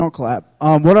Don't clap.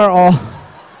 What are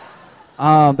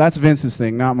all... that's Vince's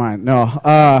thing, not mine.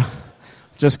 No,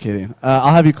 just kidding.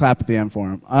 I'll have you clap at the end for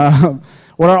him.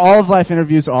 What our All of Life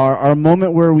interviews are a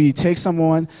moment where we take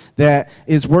someone that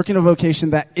is working a vocation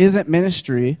that isn't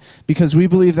ministry, because we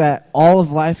believe that all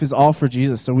of life is all for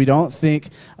Jesus. So we don't think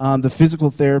the physical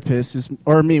therapist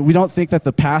we don't think that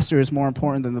the pastor is more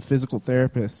important than the physical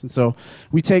therapist. And so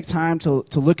we take time to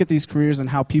look at these careers and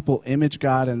how people image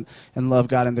God and love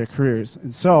God in their careers.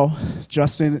 And so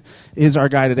Justin is our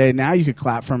guy today. Now you could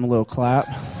clap for him, a little clap.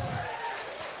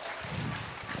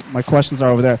 My questions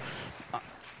are over there.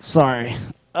 Sorry.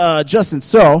 Justin,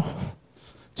 so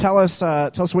tell us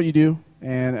what you do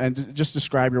and just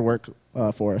describe your work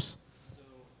for us.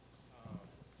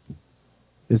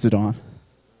 Is it on?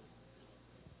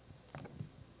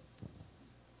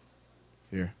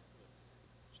 Here.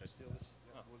 Should I steal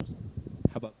this?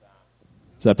 How about that?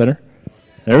 Is that better?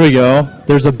 There we go.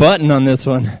 There's a button on this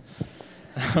one.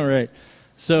 All right.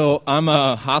 So I'm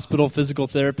a hospital physical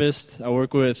therapist. I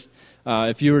work with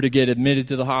if you were to get admitted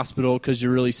to the hospital because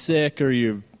you're really sick or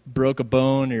you broke a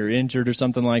bone or you're injured or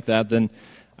something like that, then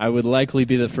I would likely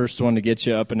be the first one to get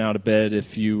you up and out of bed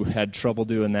if you had trouble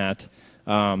doing that.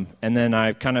 And then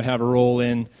I kind of have a role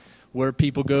in where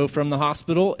people go from the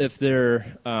hospital if they're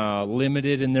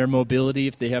limited in their mobility,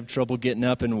 if they have trouble getting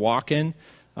up and walking.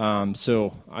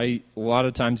 So I a lot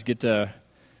of times get to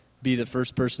be the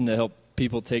first person to help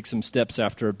people take some steps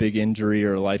after a big injury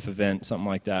or a life event, something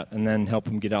like that, and then help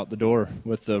them get out the door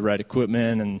with the right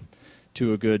equipment and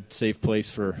to a good, safe place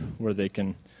for where they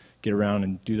can get around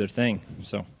and do their thing.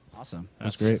 So awesome.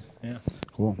 That's great. Yeah.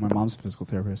 Cool. My mom's a physical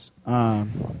therapist.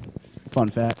 Fun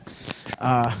fact.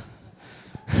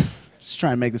 Just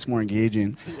trying to make this more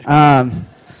engaging.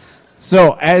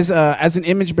 So as an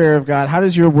image bearer of God, how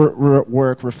does your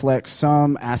work reflect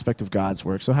some aspect of God's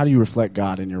work? So how do you reflect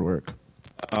God in your work?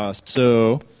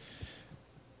 So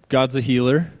God's a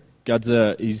healer.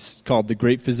 He's called the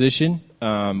Great Physician,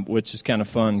 which is kind of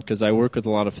fun because I work with a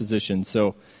lot of physicians.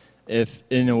 So if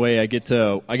in a way I get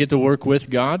to work with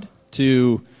God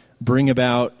to bring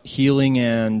about healing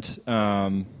and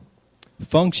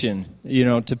function,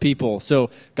 to people. So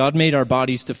God made our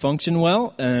bodies to function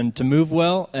well and to move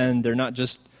well, and they're not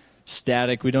just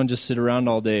static. We don't just sit around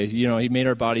all day. He made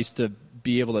our bodies to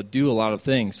be able to do a lot of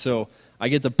things. So I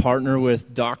get to partner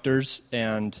with doctors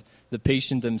and the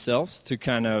patient themselves to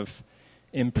kind of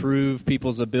improve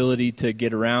people's ability to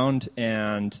get around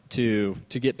and to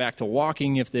get back to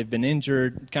walking if they've been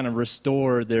injured, kind of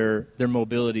restore their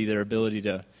mobility, their ability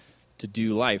to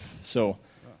do life. So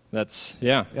that's,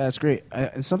 yeah. Yeah, that's great.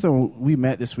 It's something we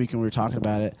met this week and we were talking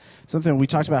about it. Something we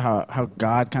talked about how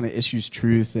God kind of issues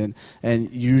truth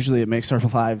and usually it makes our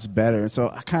lives better. So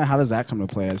kind of how does that come to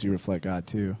play as you reflect God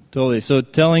too? Totally. So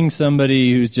telling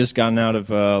somebody who's just gotten out of,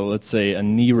 let's say, a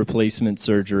knee replacement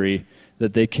surgery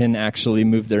that they can actually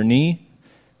move their knee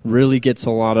really gets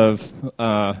a lot of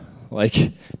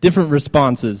different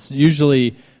responses.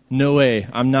 Usually, no way,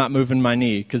 I'm not moving my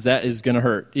knee because that is going to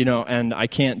hurt, and I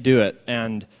can't do it.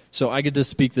 And so I get to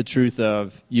speak the truth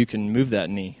of you can move that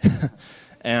knee.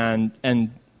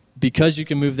 and because you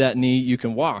can move that knee, you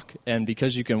can walk. And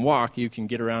because you can walk, you can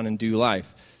get around and do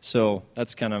life. So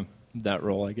that's kind of that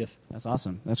role, I guess. That's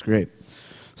awesome. That's great.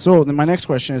 So then my next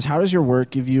question is, how does your work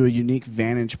give you a unique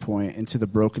vantage point into the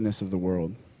brokenness of the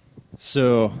world?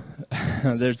 So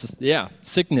there's,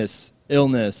 sickness,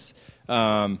 illness.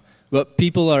 But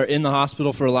people are in the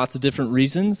hospital for lots of different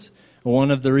reasons.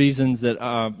 One of the reasons that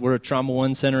we're a Trauma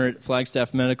 1 center at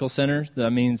Flagstaff Medical Center,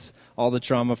 that means all the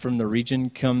trauma from the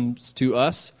region comes to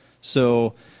us.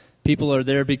 So people are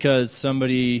there because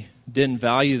somebody didn't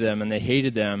value them and they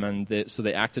hated them, and so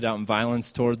they acted out in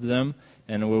violence towards them.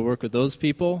 And we work with those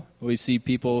people. We see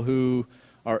people who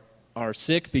are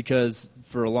sick because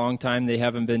for a long time they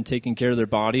haven't been taking care of their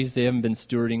bodies. They haven't been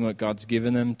stewarding what God's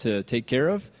given them to take care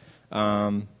of.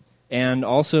 And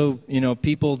also,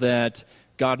 people that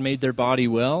God made their body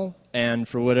well, and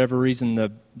for whatever reason,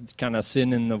 the kind of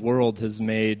sin in the world has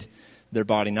made their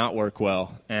body not work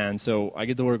well. And so I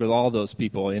get to work with all those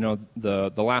people.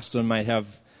 The last one might have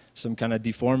some kind of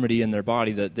deformity in their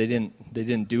body that they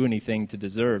didn't do anything to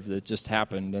deserve. That just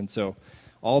happened. And so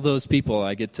all those people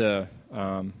I get to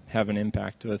have an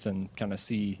impact with and kind of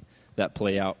see that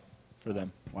play out for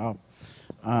them. Wow.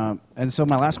 And so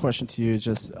my last question to you is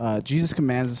just, Jesus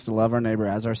commands us to love our neighbor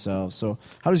as ourselves. So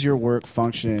how does your work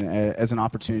function as an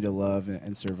opportunity to love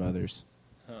and serve others?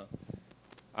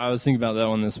 I was thinking about that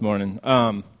one this morning.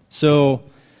 So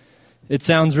it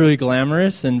sounds really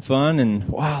glamorous and fun, and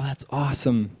wow, that's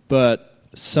awesome. But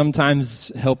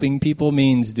sometimes helping people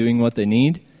means doing what they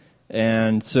need.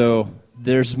 And so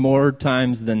there's more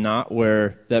times than not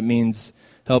where that means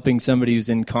helping somebody who's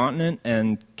incontinent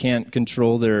and can't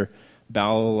control their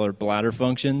bowel or bladder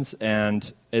functions,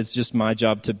 and it's just my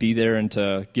job to be there and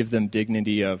to give them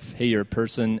dignity of, hey, you're a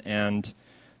person, and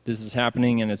this is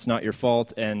happening, and it's not your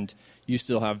fault, and you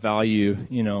still have value,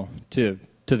 to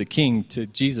the King, to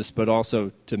Jesus, but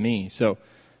also to me. So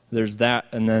there's that,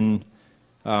 and then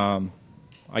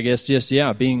I guess just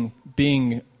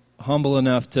being humble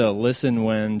enough to listen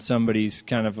when somebody's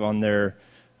kind of on their.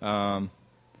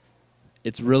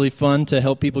 It's really fun to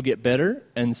help people get better,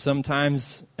 and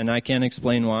sometimes, and I can't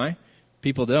explain why,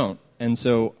 people don't. And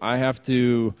so I have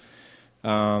to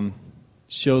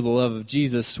show the love of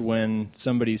Jesus when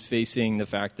somebody's facing the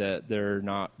fact that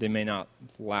they may not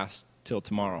last till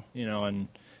tomorrow, and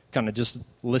kind of just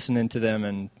listening to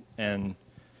them and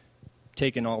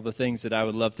taking all the things that I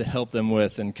would love to help them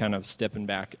with and kind of stepping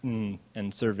back and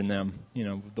serving them,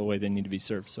 the way they need to be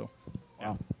served. So,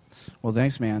 wow. Well,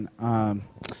 thanks, man.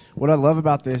 What I love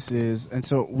about this is, and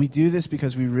so we do this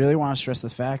because we really want to stress the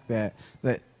fact that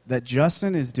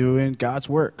Justin is doing God's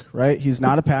work, right? He's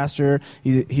not a pastor.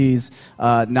 He's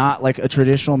not like a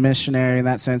traditional missionary in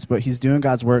that sense, but he's doing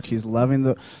God's work. He's loving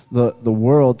the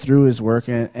world through his work,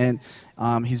 and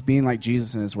he's being like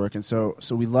Jesus in his work. And so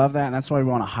we love that, and that's why we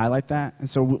want to highlight that. And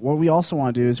so what we also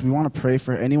want to do is we want to pray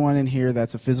for anyone in here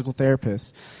that's a physical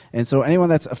therapist. And so anyone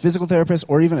that's a physical therapist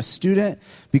or even a student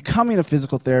becoming a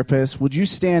physical therapist, would you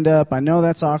stand up? I know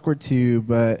that's awkward too,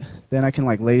 but then I can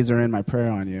like laser in my prayer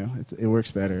on you. It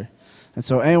works better. And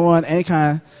so anyone, any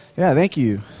kind of, yeah, thank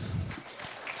you.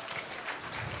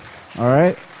 All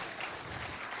right.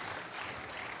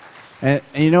 And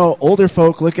older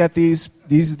folk, look at these.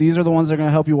 These are the ones that are going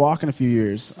to help you walk in a few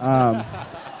years.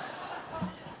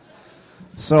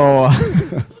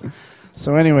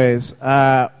 So anyways,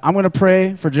 I'm going to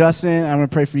pray for Justin. I'm going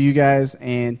to pray for you guys,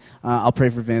 and I'll pray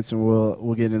for Vince, and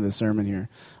we'll get into the sermon here.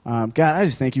 God, I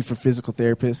just thank you for physical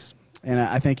therapists. And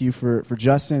I thank you for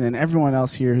Justin and everyone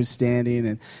else here who's standing.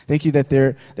 And thank you that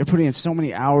they're putting in so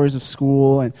many hours of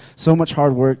school and so much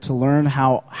hard work to learn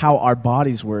how our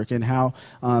bodies work and how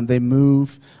they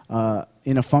move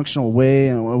in a functional way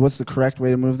and what's the correct way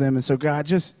to move them. And so, God,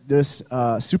 just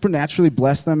supernaturally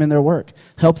bless them in their work.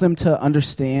 Help them to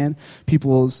understand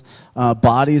people's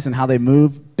bodies and how they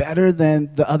move better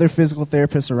than the other physical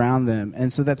therapists around them,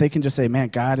 and so that they can just say, man,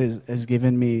 God has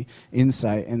given me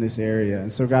insight in this area.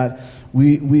 And so, God,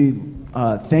 we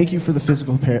thank you for the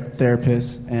physical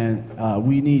therapists, and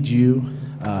we need you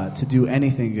to do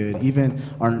anything good, even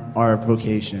our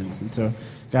vocations. And so,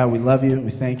 God, we love you, we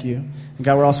thank you. And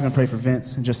God, we're also going to pray for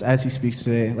Vince, and just as he speaks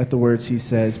today, let the words he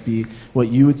says be what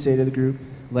you would say to the group.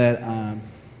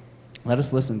 Let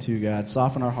us listen to you, God.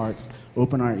 Soften our hearts,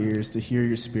 open our ears to hear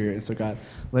your spirit. And so, God,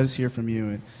 let us hear from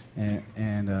you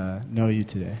and know you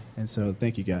today. And so,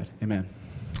 thank you, God. Amen.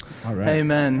 All right.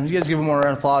 Amen. You guys give him a round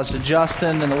of applause to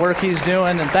Justin and the work he's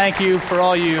doing. And thank you for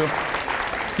all you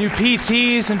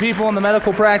PTs and people in the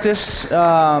medical practice.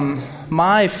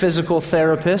 My physical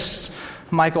therapist,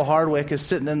 Michael Hardwick, is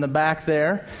sitting in the back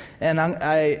there. And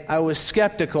I was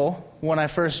skeptical when I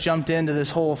first jumped into this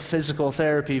whole physical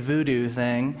therapy voodoo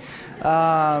thing.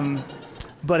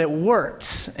 But it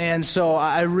worked. And so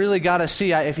I really got to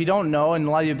see, if you don't know, and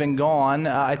a lot of you have been gone,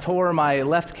 I tore my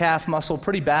left calf muscle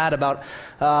pretty bad about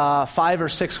 5 or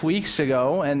 6 weeks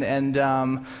ago, and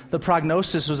the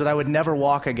prognosis was that I would never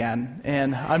walk again.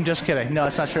 And I'm just kidding. No,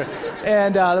 it's not true.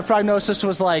 And the prognosis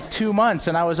was like 2 months,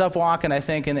 and I was up walking, I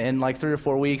think, in like 3 or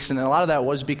 4 weeks. And a lot of that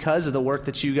was because of the work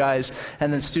that you guys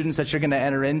and the students that you're going to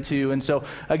enter into. And so,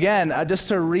 again, just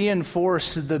to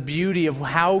reinforce the beauty of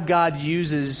how God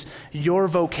uses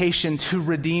your vocation to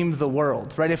redeem the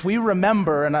world, right? If we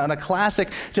remember in a classic,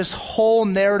 just whole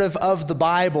narrative of the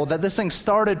Bible, that this thing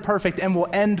started perfect and will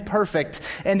end perfect,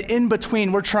 and in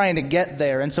between, we're trying to get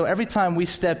there. And so every time we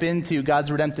step into God's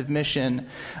redemptive mission,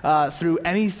 through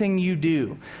anything you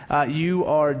do, you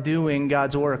are doing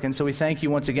God's work. And so we thank you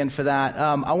once again for that.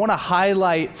 I want to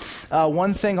highlight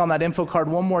one thing on that info card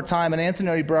one more time, and Anthony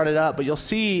already brought it up, but you'll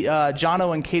see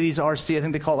Jono and Katie's RC, I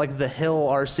think they call it like the Hill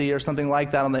RC or something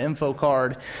like that on the info card.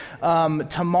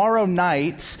 Tomorrow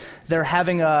night, they're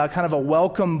having a kind of a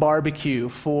welcome barbecue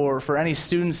for any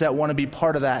students that want to be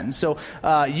part of that. And so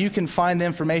you can find the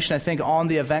information, I think, on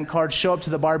the event card. Show up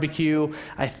to the barbecue.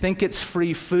 I think it's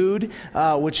free food,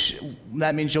 which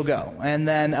that means you'll go. And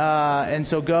then and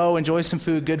so go, enjoy some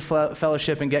food, good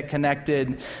fellowship, and get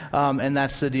connected. And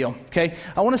that's the deal. Okay?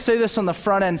 I want to say this on the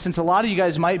front end, since a lot of you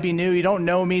guys might be new, you don't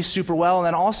know me super well. And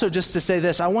then also just to say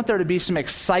this, I want there to be some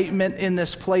excitement in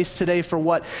this place today for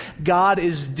what God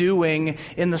is doing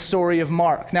in the story story of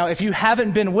Mark. Now, if you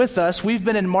haven't been with us, we've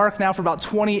been in Mark now for about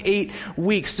 28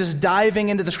 weeks, just diving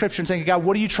into the scripture and saying, God,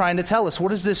 what are you trying to tell us? What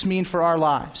does this mean for our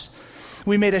lives?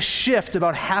 We made a shift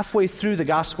about halfway through the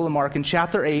Gospel of Mark in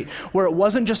chapter 8, where it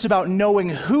wasn't just about knowing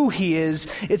who he is,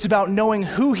 it's about knowing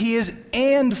who he is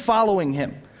and following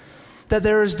him. That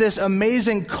there is this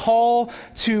amazing call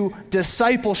to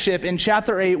discipleship in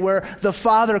chapter 8 where the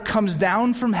Father comes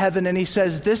down from heaven and he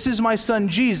says, this is my son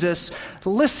Jesus,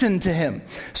 listen to him.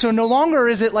 So no longer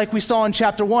is it like we saw in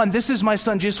chapter 1, this is my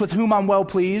son Jesus with whom I'm well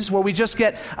pleased, where we just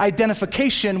get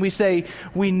identification. We say,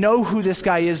 we know who this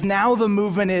guy is. Now the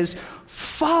movement is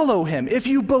follow him. If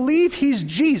you believe he's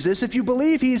Jesus, if you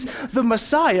believe he's the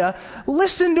Messiah,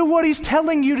 listen to what he's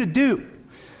telling you to do.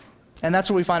 And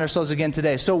that's where we find ourselves again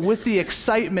today. So with the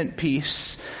excitement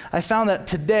piece, I found that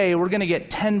today we're going to get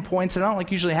 10 points. And I don't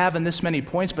like usually having this many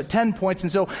points, but 10 points.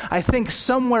 And so I think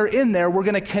somewhere in there, we're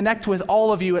going to connect with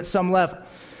all of you at some level.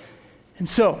 And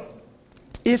so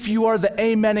if you are the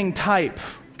amening type,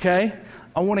 okay,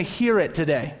 I want to hear it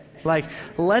today. Like,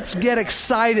 let's get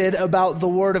excited about the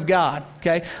Word of God,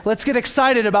 okay? Let's get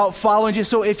excited about following Jesus.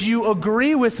 So if you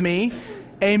agree with me,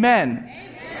 amen.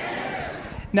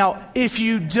 Now, if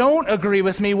you don't agree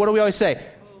with me, what do we always say?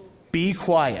 Be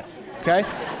quiet, okay?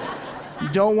 You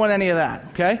don't want any of that,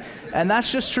 okay? And that's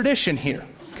just tradition here,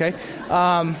 okay?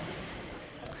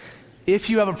 If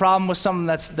you have a problem with something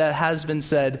that has been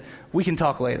said, we can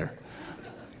talk later.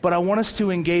 But I want us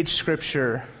to engage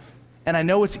Scripture. And I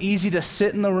know it's easy to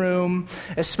sit in the room,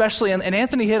 especially, and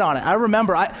Anthony hit on it. I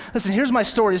remember, listen, here's my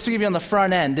story, just to give you on the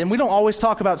front end. And we don't always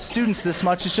talk about students this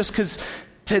much. It's just because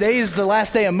today is the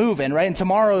last day of moving, right? And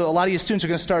tomorrow, a lot of you students are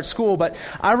going to start school. But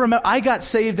I remember I got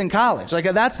saved in college. Like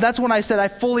that's when I said I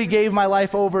fully gave my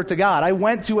life over to God. I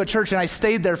went to a church and I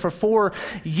stayed there for 4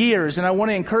 years. And I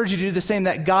want to encourage you to do the same,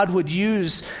 that God would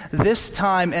use this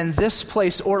time and this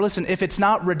place. Or listen, if it's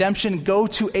not redemption, go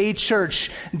to a church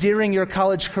during your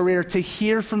college career to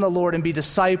hear from the Lord and be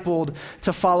discipled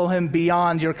to follow him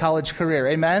beyond your college career.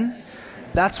 Amen?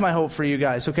 That's my hope for you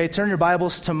guys. Okay, turn your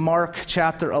Bibles to Mark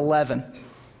chapter 11.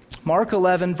 Mark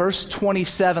 11, verse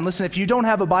 27. Listen, if you don't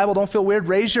have a Bible, don't feel weird.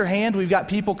 Raise your hand. We've got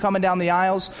people coming down the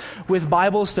aisles with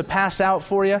Bibles to pass out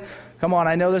for you. Come on,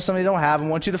 I know there's some of you don't have them.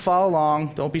 I want you to follow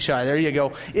along. Don't be shy. There you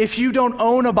go. If you don't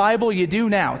own a Bible, you do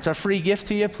now. It's a free gift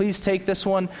to you. Please take this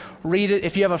one. Read it.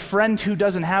 If you have a friend who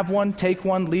doesn't have one, take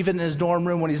one. Leave it in his dorm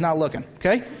room when he's not looking.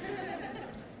 Okay?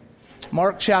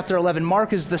 Mark chapter 11.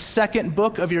 Mark is the second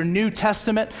book of your New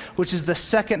Testament, which is the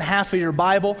second half of your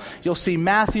Bible. You'll see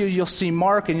Matthew, you'll see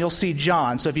Mark, and you'll see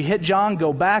John. So if you hit John,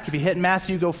 go back. If you hit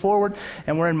Matthew, go forward.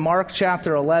 And we're in Mark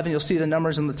chapter 11. You'll see the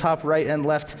numbers in the top right and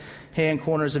left hand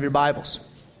corners of your Bibles.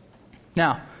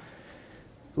 Now,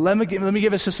 let me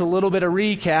give us just a little bit of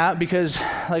recap, because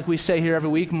like we say here every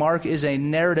week, Mark is a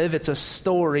narrative. It's a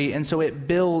story, and so it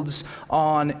builds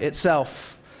on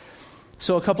itself.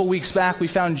 So a couple weeks back, we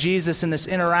found Jesus in this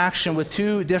interaction with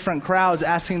two different crowds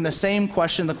asking the same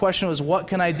question. The question was, what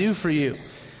can I do for you?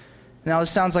 Now, this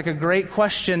sounds like a great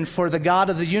question for the God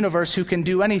of the universe who can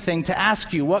do anything to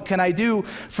ask you, what can I do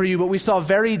for you? But we saw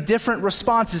very different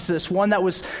responses to this. One that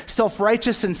was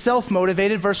self-righteous and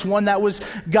self-motivated versus one that was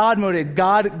God-motivated,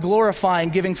 God glorifying,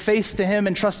 giving faith to him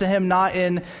and trust to him, not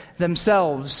in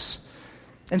themselves.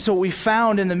 And so what we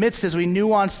found in the midst as we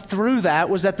nuanced through that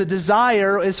was that the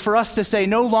desire is for us to say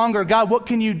no longer, God, what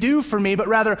can you do for me? But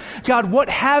rather, God, what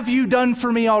have you done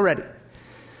for me already?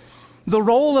 The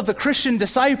role of the Christian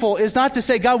disciple is not to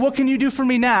say, God, what can you do for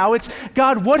me now? It's,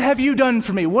 God, what have you done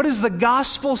for me? What does the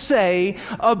gospel say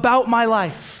about my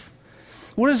life?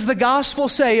 What does the gospel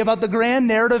say about the grand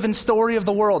narrative and story of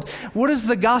the world? What is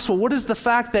the gospel? What is the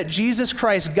fact that Jesus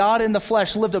Christ, God in the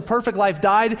flesh, lived a perfect life,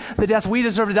 died the death we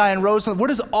deserve to die, and rose? What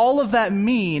does all of that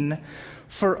mean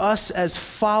for us as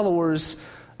followers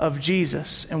of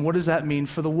Jesus? And what does that mean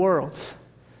for the world?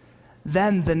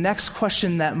 Then the next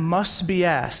question that must be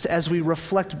asked as we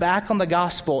reflect back on the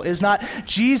gospel is not,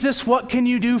 Jesus, what can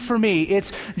you do for me?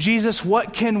 It's, Jesus,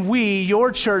 what can we,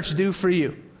 your church, do for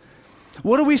you?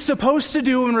 What are we supposed to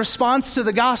do in response to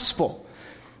the gospel?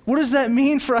 What does that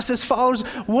mean for us as followers?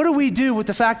 What do we do with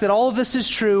the fact that all of this is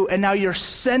true and now you're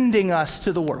sending us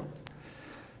to the world?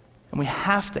 And we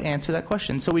have to answer that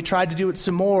question. So we tried to do it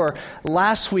some more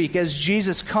last week as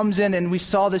Jesus comes in and we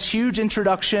saw this huge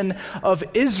introduction of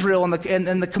Israel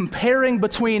and the comparing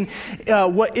between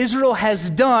what Israel has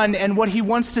done and what he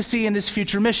wants to see in his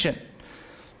future mission.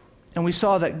 And we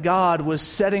saw that God was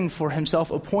setting for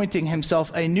himself, appointing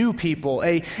himself a new people,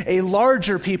 a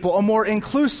larger people, a more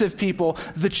inclusive people,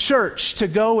 the church, to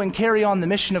go and carry on the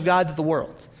mission of God to the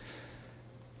world.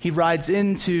 He rides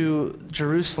into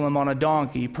Jerusalem on a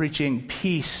donkey, preaching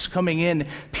peace, coming in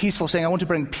peaceful, saying, I want to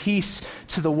bring peace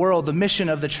to the world. The mission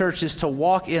of the church is to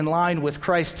walk in line with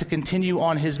Christ, to continue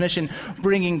on his mission,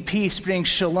 bringing peace, bringing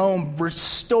shalom,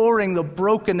 restoring the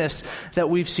brokenness that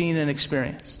we've seen and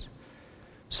experienced.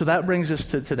 So that brings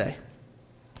us to today.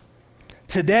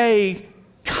 Today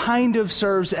kind of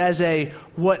serves as a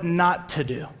what not to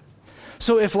do.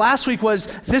 So if last week was,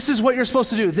 this is what you're supposed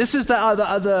to do, this is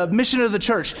the mission of the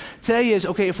church, today is,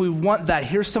 okay, if we want that,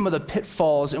 here's some of the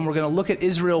pitfalls, and we're going to look at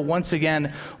Israel once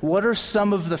again. What are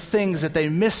some of the things that they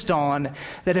missed on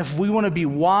that if we want to be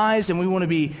wise and we want to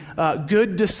be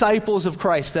good disciples of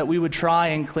Christ, that we would try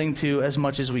and cling to as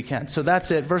much as we can? So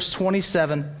that's it. Verse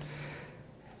 27.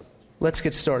 Let's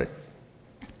get started.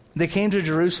 They came to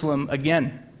Jerusalem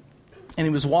again. And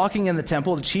he was walking in the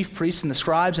temple. The chief priests and the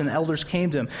scribes and the elders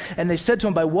came to him. And they said to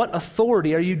him, by what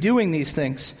authority are you doing these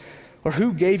things? Or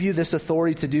who gave you this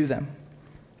authority to do them?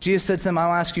 Jesus said to them,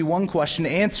 I'll ask you one question.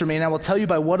 Answer me, and I will tell you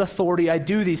by what authority I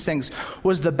do these things.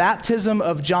 Was the baptism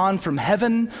of John from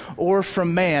heaven or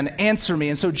from man? Answer me.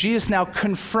 And so Jesus now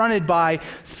confronted by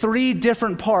three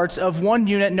different parts of one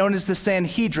unit known as the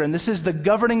Sanhedrin. This is the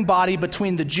governing body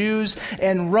between the Jews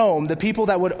and Rome, the people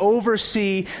that would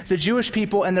oversee the Jewish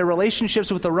people and their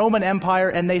relationships with the Roman Empire,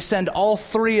 and they send all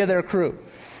three of their crew.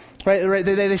 Right?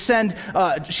 They send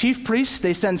chief priests,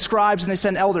 they send scribes, and they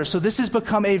send elders. So this has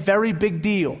become a very big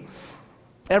deal.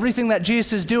 Everything that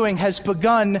Jesus is doing has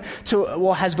begun a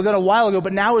while ago,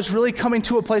 but now is really coming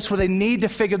to a place where they need to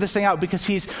figure this thing out because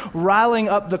he's riling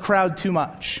up the crowd too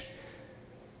much.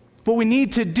 What we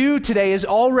need to do today is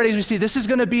already, as we see, this is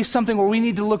going to be something where we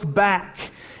need to look back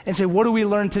and say, what do we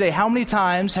learn today? How many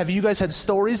times have you guys had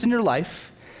stories in your life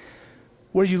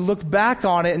where you look back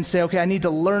on it and say, okay, I need to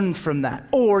learn from that?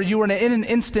 Or you were in an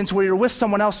instance where you're with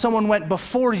someone else, someone went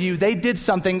before you, they did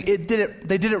something, they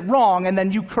did it wrong, and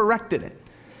then you corrected it.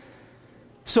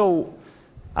 So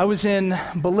I was in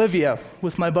Bolivia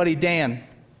with my buddy Dan,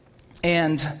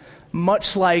 and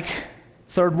much like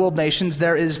third world nations,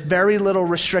 there is very little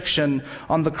restriction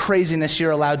on the craziness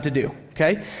you're allowed to do,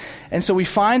 okay? And so we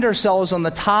find ourselves on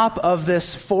the top of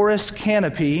this forest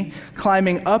canopy,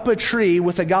 climbing up a tree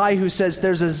with a guy who says,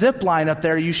 there's a zip line up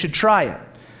there, you should try it.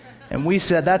 And we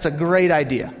said, that's a great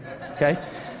idea, okay?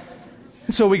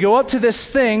 And so we go up to this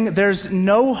thing, there's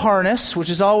no harness, which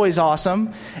is always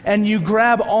awesome, and you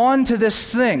grab onto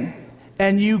this thing,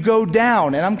 and you go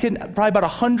down, and I'm kidding, probably about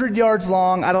 100 yards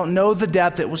long, I don't know the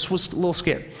depth, it was a little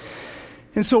scary.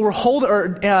 And so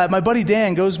my buddy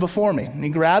Dan goes before me, and he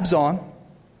grabs on,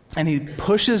 and he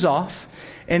pushes off,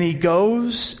 and he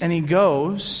goes,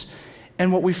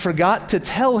 and what we forgot to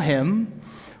tell him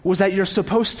was that you're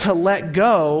supposed to let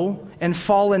go and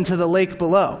fall into the lake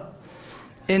below.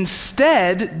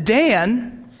 Instead,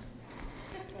 Dan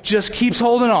just keeps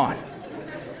holding on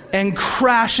and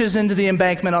crashes into the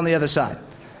embankment on the other side.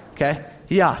 Okay?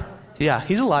 Yeah,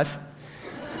 he's alive.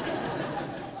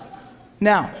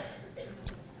 Now,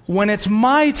 when it's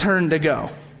my turn to go,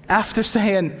 after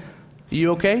saying,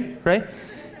 you okay, right?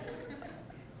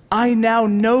 I now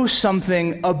know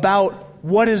something about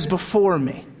what is before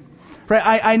me,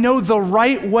 right? I know the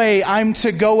right way I'm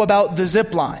to go about the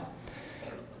zip line.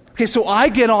 Okay, so I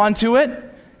get onto it,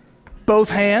 both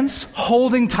hands,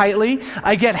 holding tightly.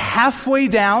 I get halfway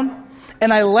down,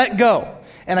 and I let go.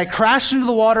 And I crash into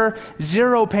the water,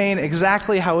 zero pain,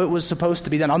 exactly how it was supposed to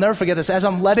be done. I'll never forget this. As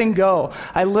I'm letting go,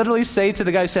 I literally say to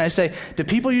the guy standing, I say, do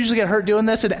people usually get hurt doing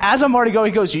this? And as I'm already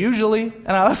going, he goes, usually. And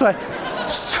I was like,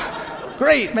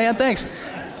 great, man, thanks.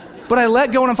 But I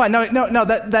let go and I'm fine. No,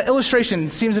 that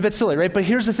illustration seems a bit silly, right? But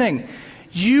here's the thing.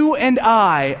 You and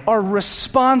I are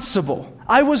responsible.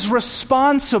 I was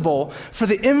responsible for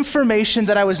the information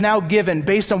that I was now given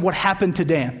based on what happened to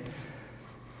Dan.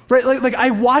 Right? Like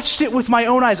I watched it with my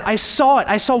own eyes. I saw it.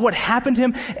 I saw what happened to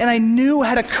him, and I knew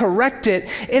how to correct it.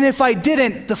 And if I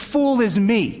didn't, the fool is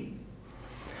me.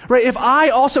 Right? If I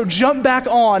also jump back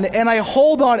on, and I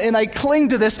hold on, and I cling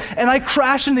to this, and I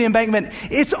crash into the embankment,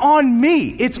 it's on me.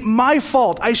 It's my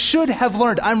fault. I should have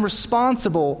learned. I'm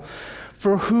responsible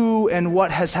for who and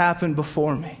what has happened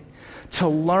before me, to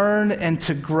learn and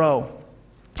to grow.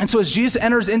 And so as Jesus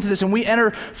enters into this, and we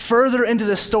enter further into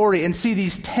the story and see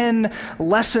these 10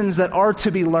 lessons that are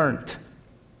to be learned,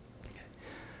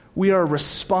 we are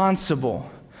responsible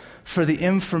for the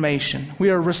information.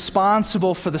 We are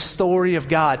responsible for the story of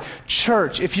God.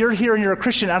 Church, if you're here and you're a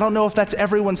Christian, I don't know if that's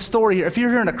everyone's story here. If you're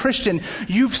here and a Christian,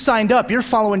 you've signed up. You're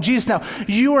following Jesus now.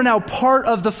 You are now part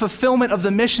of the fulfillment of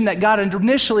the mission that God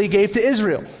initially gave to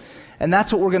Israel. And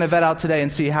that's what we're going to vet out today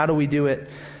and see how do we do it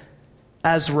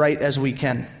as right as we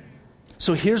can.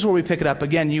 So here's where we pick it up.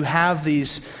 Again, you have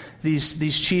these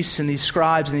chiefs and these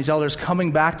scribes and these elders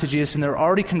coming back to Jesus, and they're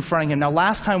already confronting him. Now,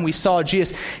 last time we saw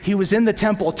Jesus, he was in the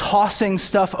temple tossing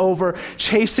stuff over,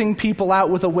 chasing people out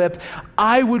with a whip.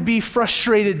 I would be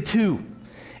frustrated too.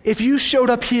 If you showed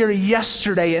up here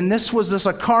yesterday and this was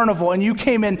a carnival and you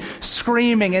came in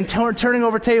screaming and turning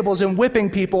over tables and whipping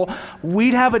people,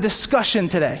 we'd have a discussion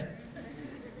today.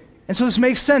 And so this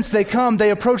makes sense. They come,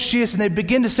 they approach Jesus, and they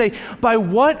begin to say, by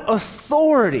what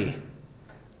authority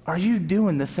are you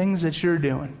doing the things that you're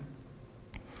doing?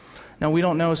 Now, we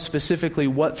don't know specifically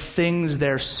what things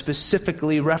they're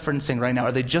specifically referencing right now.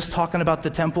 Are they just talking about the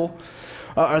temple?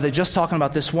 Are they just talking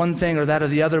about this one thing or that or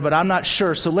the other? But I'm not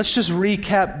sure. So let's just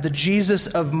recap the Jesus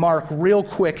of Mark real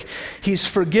quick. He's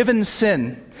forgiven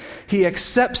sin. He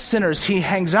accepts sinners. He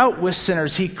hangs out with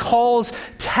sinners. He calls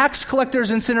tax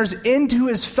collectors and sinners into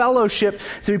his fellowship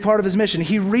to be part of his mission.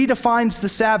 He redefines the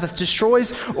Sabbath,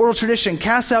 destroys oral tradition,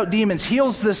 casts out demons,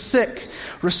 heals the sick,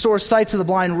 restores sight to the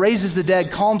blind, raises the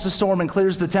dead, calms the storm, and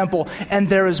clears the temple. And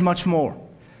there is much more.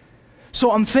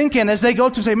 So I'm thinking, as they go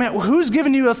to say, man, who's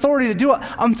giving you authority to do it?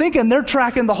 I'm thinking they're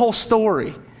tracking the whole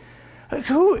story. Like,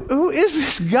 who is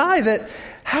this guy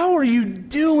how are you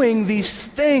doing these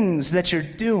things that you're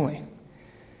doing?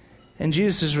 And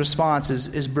Jesus' response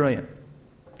is brilliant.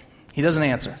 He doesn't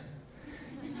answer,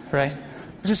 right?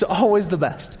 Which is always the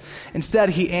best.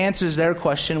 Instead, he answers their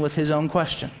question with his own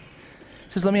question.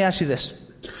 He says, let me ask you this.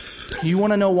 You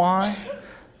want to know why?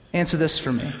 Answer this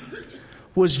for me.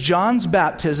 Was John's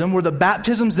baptism, were the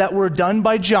baptisms that were done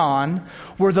by John,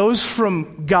 were those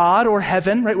from God or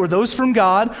heaven, right? Were those from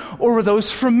God or were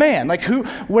those from man? Like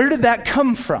where did that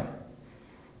come from?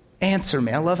 Answer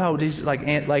me. I love how these,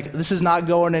 like this is not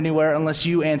going anywhere unless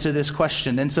you answer this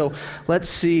question. And so let's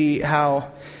see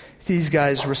how these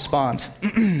guys respond.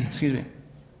 Excuse me.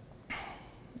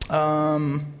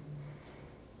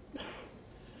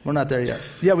 We're not there yet.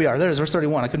 Yeah, we are. There it is, verse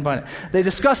 31. I couldn't find it. They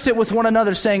discussed it with one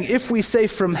another, saying, if we say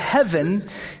from heaven,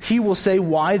 he will say,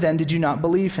 why then did you not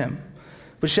believe him?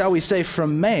 But shall we say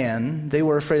from man? They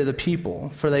were afraid of the people,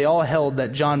 for they all held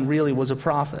that John really was a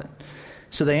prophet.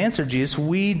 So they answered Jesus,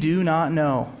 we do not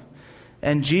know.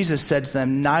 And Jesus said to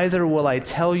them, neither will I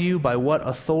tell you by what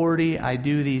authority I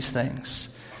do these things.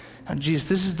 Now, Jesus,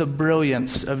 this is the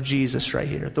brilliance of Jesus right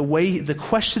here. The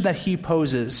question that he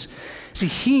poses. See,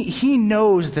 he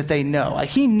knows that they know. Like,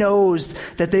 he knows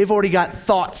that they've already got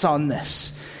thoughts on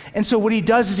this. And so what he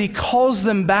does is he calls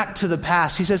them back to the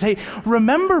past. He says, hey,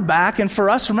 remember back, and for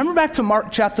us, remember back to Mark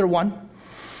chapter 1?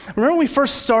 Remember when we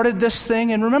first started this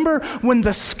thing? And remember when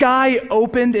the sky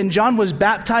opened and John was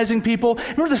baptizing people?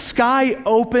 Remember the sky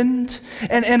opened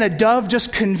and a dove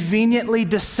just conveniently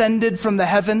descended from the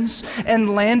heavens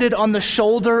and landed on the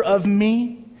shoulder of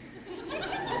me?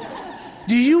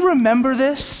 Do you remember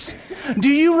this? Do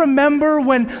you remember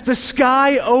when the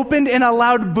sky opened and a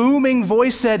loud booming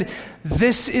voice said,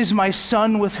 this is my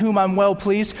son with whom I'm well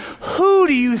pleased? Who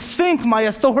do you think my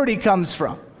authority comes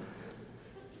from?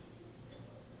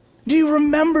 Do you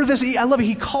remember this? I love it.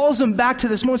 He calls them back to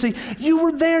this moment, saying, you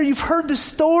were there. You've heard the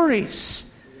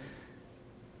stories.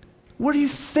 Where do you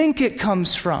think it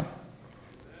comes from?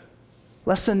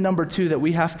 Lesson number 2 that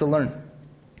we have to learn.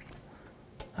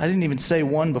 I didn't even say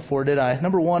 1 before, did I?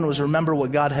 Number 1 was remember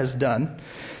what God has done.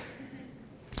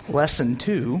 Lesson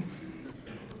 2,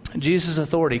 Jesus'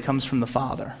 authority comes from the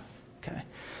Father. Okay.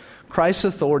 Christ's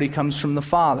authority comes from the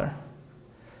Father.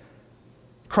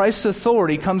 Christ's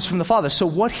authority comes from the Father. So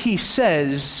what he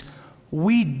says,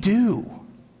 we do.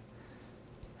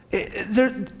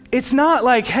 It's not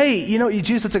like, hey,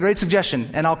 Jesus, that's a great suggestion,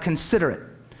 and I'll consider it.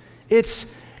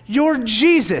 It's, you're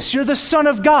Jesus. You're the Son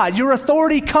of God. Your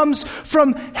authority comes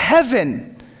from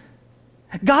heaven.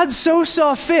 God so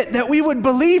saw fit that we would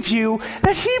believe you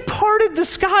that he parted the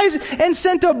skies and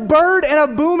sent a bird and a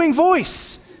booming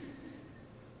voice.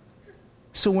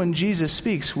 So when Jesus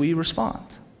speaks, we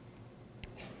respond.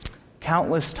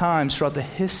 Countless times throughout the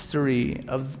history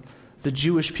of the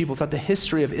Jewish people, throughout the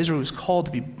history of Israel, was called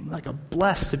to be like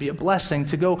to be a blessing,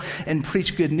 to go and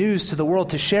preach good news to the world,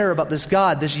 to share about this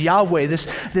God, this Yahweh,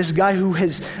 this guy who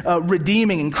is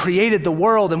redeeming and created the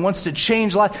world and wants to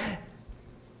change life.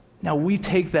 Now we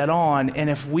take that on, and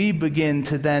if we begin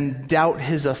to then doubt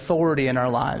his authority in our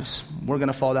lives, we're going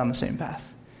to fall down the same path.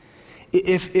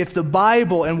 If the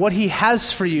Bible and what he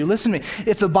has for you, listen to me,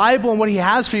 if the Bible and what he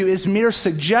has for you is mere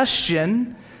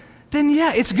suggestion, then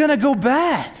yeah, it's going to go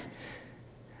bad.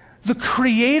 The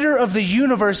creator of the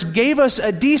universe gave us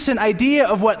a decent idea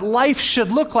of what life should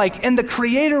look like, and the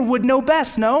creator would know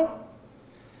best, no?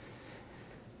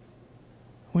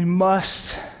 We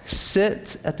must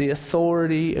sit at the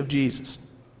authority of Jesus.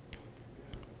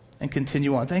 and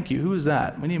continue on. Thank you. Who is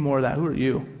that? We need more of that. Who are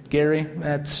you? Gary?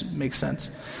 That makes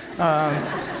sense.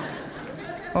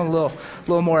 A little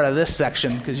more out of this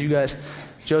section, because you guys,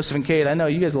 Joseph and Kate, I know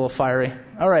you guys are a little fiery.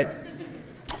 All right.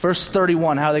 Verse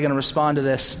 31, how are they going to respond to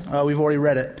this? We've already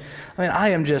read it. I mean, I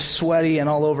am just sweaty and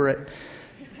all over it.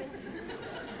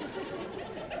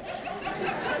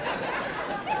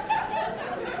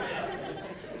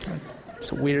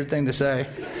 It's a weird thing to say.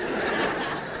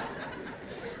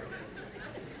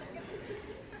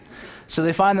 So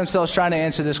they find themselves trying to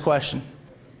answer this question.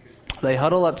 They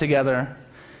huddle up together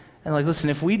and like, listen,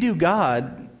 if we do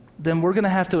God, then we're going to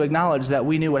have to acknowledge that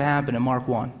we knew what happened in Mark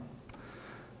 1.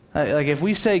 Like if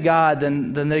we say God,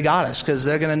 then they got us, because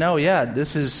they're going to know, yeah,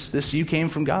 this you came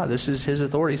from God. This is his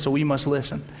authority, so we must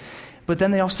listen. But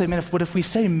then they also say, man, if we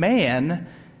say man,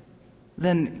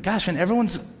 then gosh, man,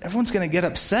 everyone's going to get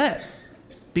upset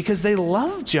because they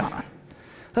love John.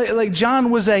 Like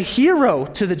John was a hero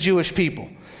to the Jewish people.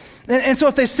 And so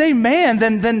if they say man,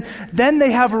 then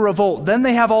they have a revolt. Then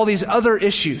they have all these other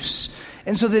issues.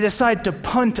 And so they decide to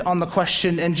punt on the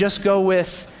question and just go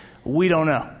with, we don't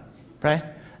know, right?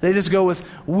 They just go with,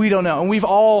 we don't know. And we've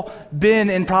all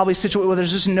been in probably situations where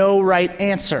there's just no right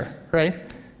answer, right?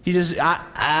 You just,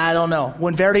 I don't know.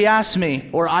 When Verity asks me,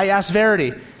 or I ask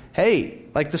Verity, hey,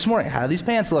 like this morning, how are these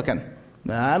pants looking?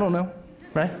 I don't know,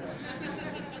 right?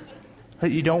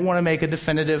 You don't want to make a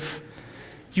definitive.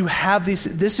 You have this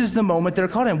is the moment they're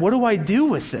caught in. What do I do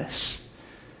with this?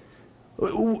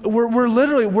 We're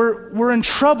literally in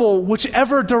trouble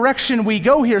whichever direction we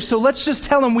go here. So let's just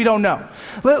tell them we don't know.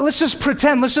 Let's just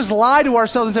pretend. Let's just lie to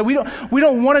ourselves and say we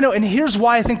don't want to know. And here's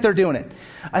why I think they're doing it.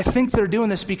 I think they're doing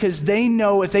this because they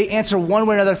know if they answer one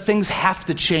way or another, things have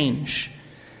to change.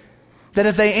 That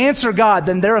if they answer God,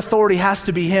 then their authority has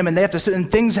to be him, and they have to sit,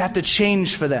 and things have to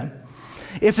change for them.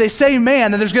 If they say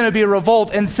man, then there's going to be a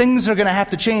revolt and things are going to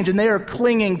have to change, and they are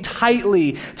clinging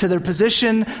tightly to their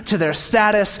position, to their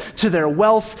status, to their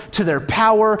wealth, to their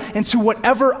power, and to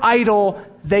whatever idol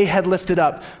they had lifted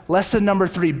up. Lesson number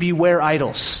 3, beware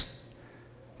idols.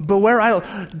 Beware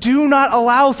idols. Do not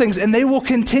allow things, and they will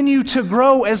continue to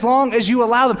grow as long as you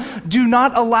allow them. Do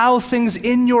not allow things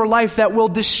in your life that will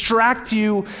distract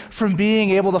you from being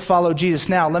able to follow Jesus.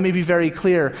 Now, let me be very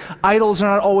clear. Idols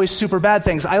are not always super bad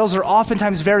things. Idols are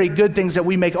oftentimes very good things that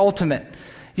we make ultimate.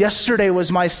 Yesterday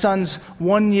was my son's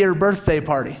 1-year birthday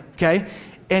party, okay?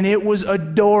 And it was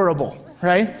adorable,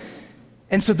 right?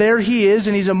 And so there he is,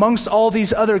 and he's amongst all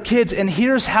these other kids, and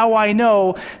here's how I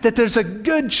know that there's a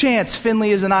good chance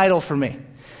Finley is an idol for me.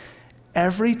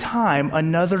 Every time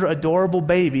another adorable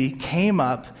baby came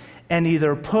up and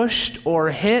either pushed or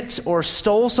hit or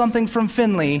stole something from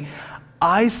Finley,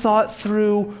 I thought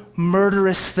through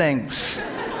murderous things,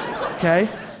 okay?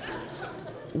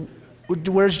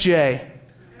 Where's Jay?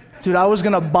 Dude, I was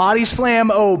going to body slam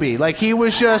Obi. Like, he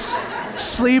was just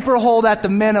sleeper hold at the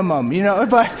minimum, you know,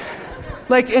 but...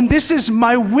 and this is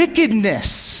my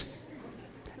wickedness.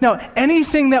 Now,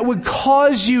 anything that would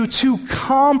cause you to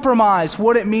compromise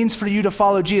what it means for you to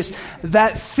follow Jesus,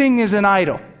 that thing is an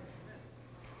idol.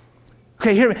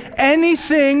 Okay, hear me.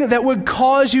 Anything that would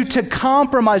cause you to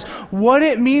compromise what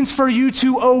it means for you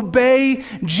to obey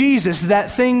Jesus,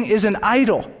 that thing is an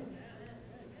idol.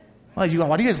 Why do you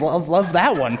guys love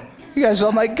that one? You guys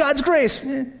are like, God's grace.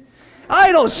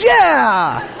 Idols,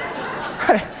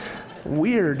 yeah!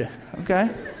 Weird. Okay,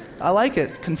 I like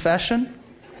it. Confession.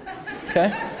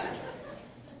 Okay.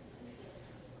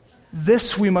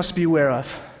 This we must be aware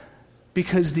of,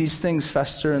 because these things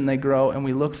fester and they grow, and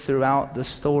we look throughout the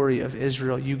story of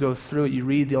Israel. You go through it, you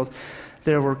read the old.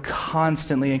 There were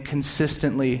constantly and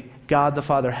consistently, God the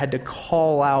Father had to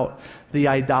call out the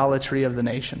idolatry of the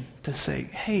nation to say,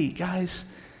 hey, guys,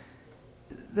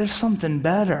 there's something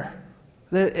better.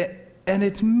 And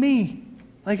it's me.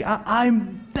 Like,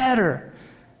 I'm better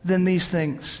than these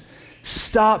things.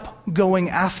 Stop going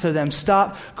after them.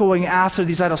 Stop going after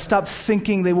these idols. Stop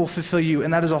thinking they will fulfill you.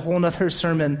 And that is a whole other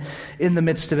sermon in the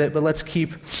midst of it, but let's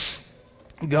keep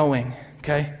going,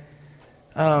 okay?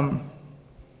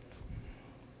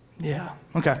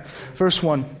 Okay. Verse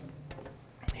 1.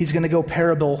 He's going to go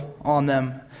parable on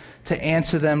them to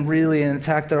answer them really and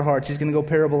attack their hearts. He's going to go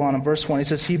parable on them. Verse 1, he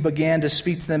says, he began to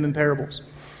speak to them in parables.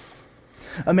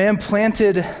 A man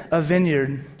planted a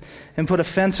vineyard and put a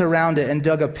fence around it and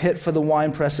dug a pit for the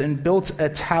winepress and built a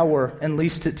tower and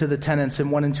leased it to the tenants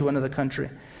and went into another country.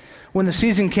 When the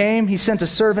season came, he sent a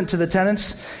servant to the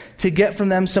tenants to get from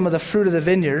them some of the fruit of the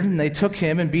vineyard, and they took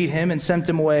him and beat him and sent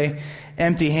him away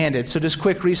empty-handed. So just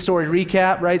quick story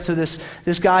recap, right? So this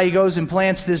guy, he goes and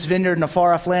plants this vineyard in a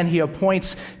far-off land. He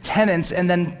appoints tenants and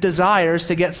then desires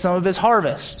to get some of his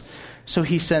harvest. So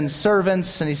he sends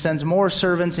servants, and he sends more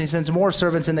servants, and he sends more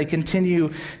servants, and they continue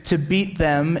to beat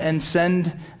them and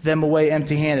send them away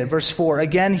empty-handed. Verse 4,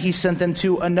 again he sent them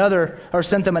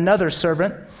another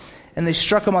servant, and they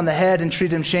struck him on the head and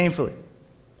treated him shamefully.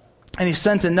 And he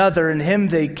sent another, and him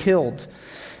they killed.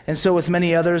 And so with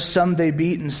many others, some they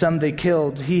beat and some they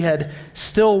killed. He had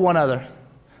still one other,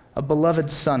 a beloved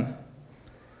son.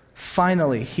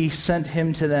 Finally, he sent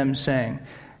him to them, saying,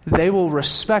 they will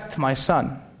respect my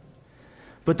son.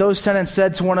 But those tenants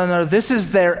said to one another, this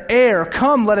is their heir.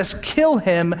 Come, let us kill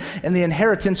him, and the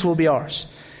inheritance will be ours.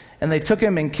 And they took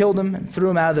him and killed him and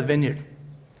threw him out of the vineyard.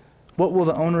 What will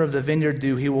the owner of the vineyard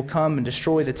do? He will come and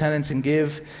destroy the tenants and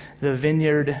give the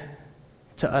vineyard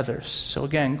to others. So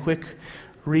again, quick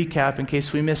recap in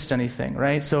case we missed anything,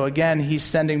 right? So again, he's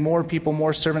sending more people,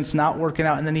 more servants, not working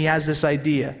out, and then he has this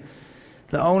idea.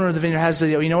 The owner of the vineyard has the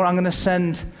idea, you know what, I'm going to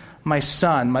send my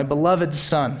son, my beloved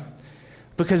son,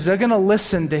 because they're going to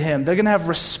listen to him. They're going to have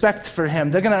respect for him.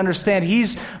 They're going to understand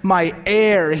he's my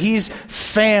heir. He's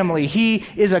family. He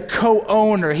is a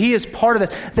co-owner. He is part of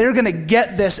it. They're going to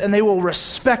get this, and they will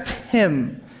respect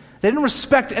him. They didn't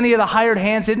respect any of the hired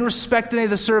hands. They didn't respect any of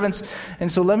the servants.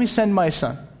 And so let me send my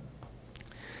son.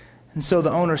 And so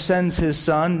the owner sends his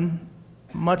son,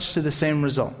 much to the same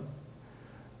result.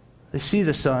 They see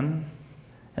the son,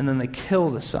 and then they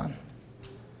kill the son.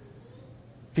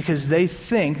 Because they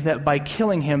think that by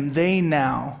killing him, they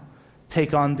now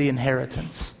take on the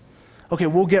inheritance. Okay,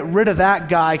 we'll get rid of that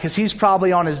guy because he's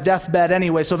probably on his deathbed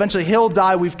anyway. So eventually he'll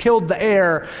die. We've killed the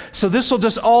heir. So this will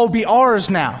just all be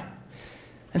ours now.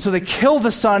 And so they kill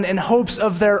the son in hopes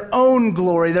of their own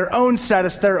glory, their own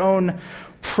status, their own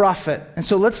profit. And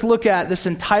so let's look at this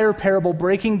entire parable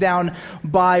breaking down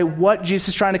by what Jesus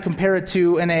is trying to compare it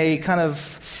to in a kind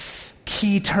of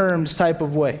key terms type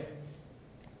of way.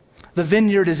 The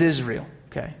vineyard is Israel,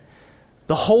 okay?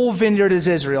 The whole vineyard is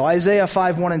Israel. Isaiah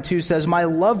 5:1-2 says, my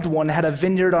loved one had a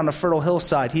vineyard on a fertile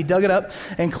hillside. He dug it up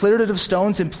and cleared it of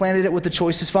stones and planted it with the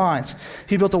choicest vines.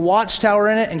 He built a watchtower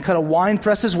in it and cut a wine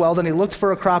press as well. Then he looked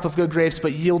for a crop of good grapes,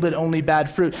 but yielded only bad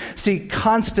fruit. See,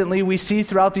 constantly we see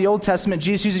throughout the Old Testament,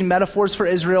 Jesus using metaphors for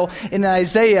Israel. In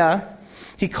Isaiah,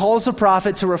 he calls the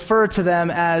prophet to refer to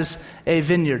them as a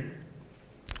vineyard.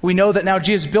 We know that now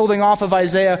Jesus, building off of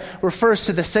Isaiah, refers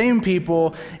to the same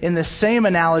people in the same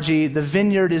analogy. The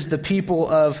vineyard is the people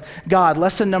of God.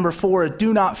 Lesson number 4,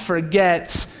 do not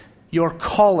forget your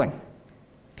calling.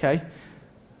 Okay?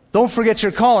 Don't forget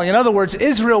your calling. In other words,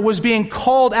 Israel was being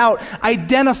called out,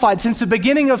 identified since the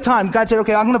beginning of time. God said,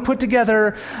 okay, I'm going to put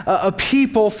together a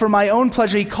people for my own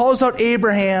pleasure. He calls out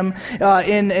Abraham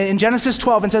in Genesis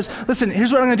 12 and says, listen,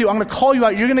 here's what I'm going to do. I'm going to call you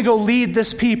out. You're going to go lead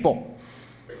this people.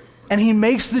 And he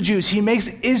makes the Jews, he makes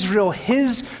Israel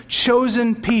his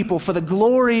chosen people for the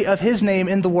glory of his name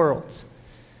in the world.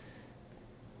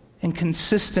 And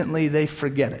consistently they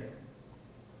forget it.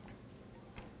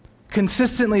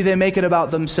 Consistently they make it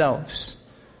about themselves.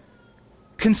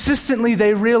 Consistently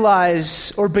they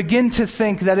realize or begin to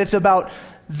think that it's about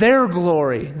their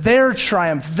glory, their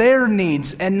triumph, their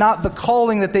needs, and not the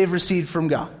calling that they've received from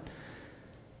God.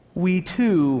 We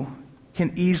too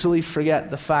can easily forget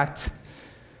the fact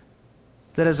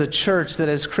that as a church, that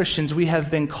as Christians, we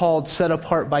have been called, set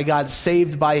apart by God,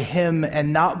 saved by him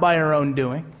and not by our own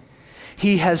doing.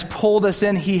 He has pulled us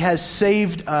in. He has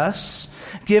saved us,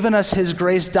 given us his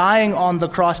grace, dying on the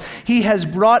cross. He has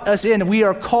brought us in. We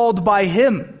are called by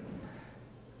him.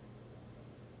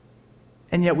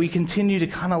 And yet we continue to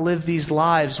kind of live these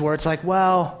lives where it's like,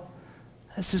 well,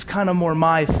 this is kind of more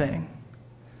my thing.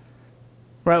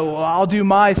 Right, well, I'll do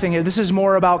my thing here. This is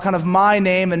more about kind of my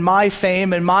name and my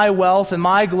fame and my wealth and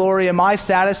my glory and my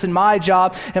status and my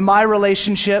job and my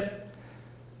relationship.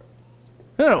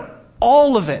 No.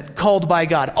 All of it called by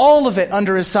God. All of it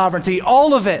under his sovereignty.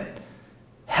 All of it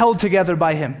held together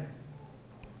by him.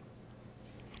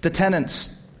 The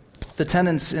tenants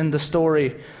in the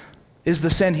story is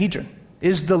the Sanhedrin,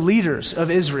 is the leaders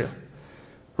of Israel.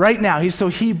 Right now,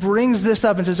 he brings this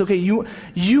up and says, okay,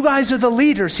 you guys are the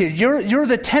leaders here. You're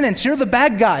the tenants. You're the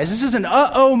bad guys. This is an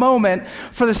uh-oh moment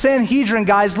for the Sanhedrin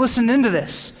guys. Listen into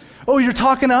this. Oh, you're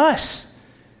talking to us.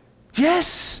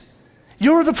 Yes,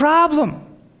 you're the problem.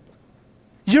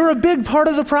 You're a big part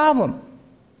of the problem.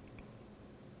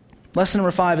 Lesson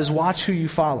number 5 is watch who you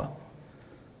follow.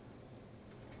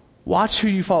 Watch who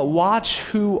you follow. Watch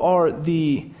who are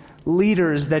the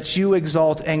leaders that you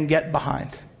exalt and get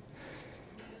behind.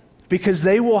 Because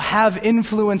they will have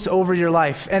influence over your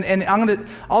life. And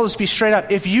I'll just be straight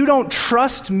up. If you don't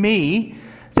trust me,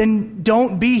 then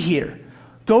don't be here.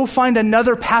 Go find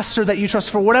another pastor that you trust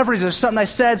for whatever reason. There's something I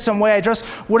said, some way I dressed,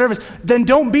 whatever. Then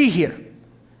don't be here.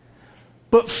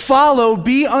 But follow,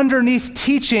 be underneath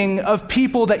teaching of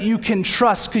people that you can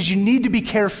trust, because you need to be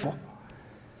careful.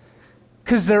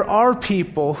 Because there are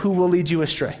people who will lead you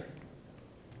astray.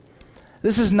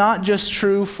 This is not just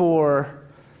true for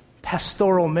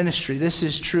pastoral ministry. This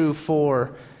is true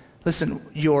for, listen,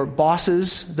 your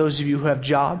bosses, those of you who have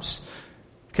jobs,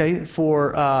 okay,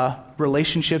 for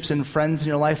relationships and friends in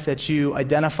your life that you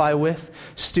identify with,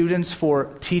 students,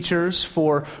 for teachers,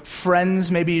 for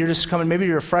friends. Maybe you're just coming, maybe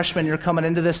you're a freshman, you're coming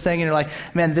into this thing and you're like,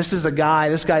 man, this is the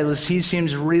guy, he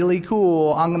seems really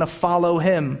cool, I'm going to follow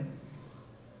him.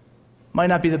 Might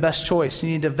not be the best choice. You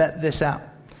need to vet this out.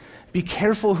 Be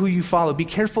careful who you follow. Be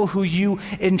careful who you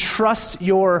entrust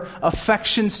your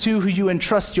affections to, who you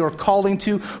entrust your calling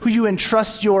to, who you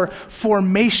entrust your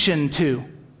formation to.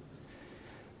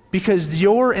 Because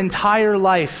your entire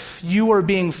life, you are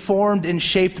being formed and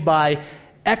shaped by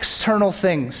external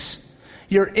things.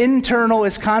 Your internal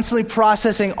is constantly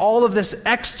processing all of this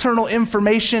external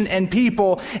information and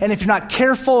people, and if you're not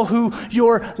careful who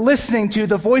you're listening to,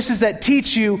 the voices that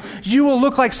teach you, you will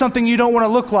look like something you don't want to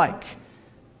look like.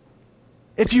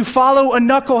 If you follow a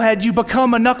knucklehead, you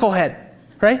become a knucklehead,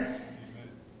 right?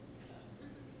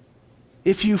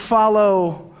 If you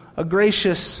follow a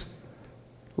gracious,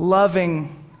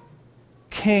 loving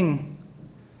king,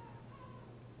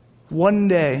 one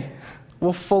day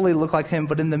we'll fully look like him,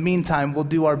 but in the meantime, we'll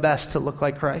do our best to look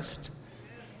like Christ.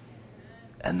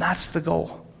 And that's the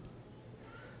goal.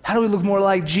 How do we look more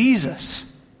like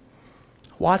Jesus?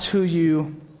 Watch who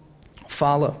you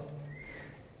follow.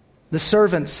 The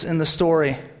servants in the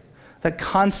story that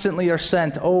constantly are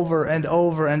sent over and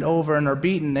over and over and are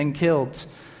beaten and killed.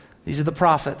 These are the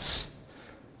prophets.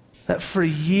 That for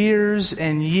years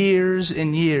and years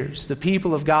and years, the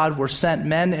people of God were sent,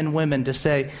 men and women, to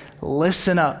say,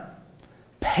 listen up.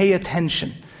 Pay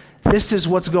attention. This is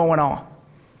what's going on.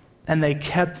 And they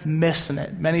kept missing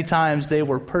it. Many times they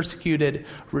were persecuted,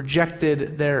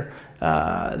 rejected. Their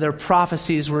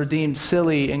prophecies were deemed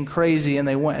silly and crazy, and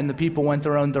the people went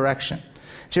their own direction.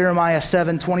 Jeremiah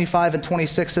 7:25 and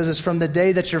 26 says this, from the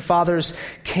day that your fathers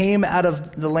came out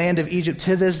of the land of Egypt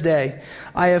to this day,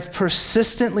 I have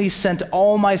persistently sent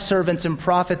all my servants and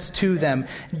prophets to them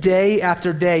day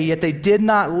after day, yet they did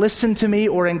not listen to me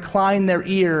or incline their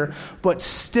ear, but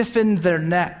stiffened their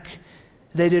neck.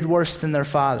 They did worse than their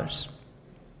fathers.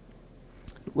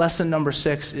 Lesson number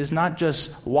 6 is not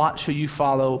just watch who you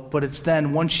follow, but it's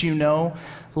then, once you know,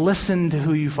 listen to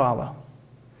who you follow.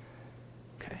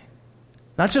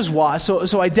 Not just watch,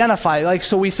 so identify.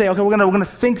 So we say, okay, we're gonna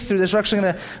think through this. We're actually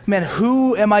gonna, man,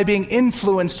 who am I being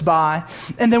influenced by?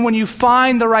 And then when you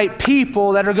find the right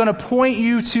people that are gonna point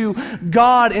you to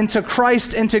God and to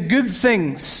Christ and to good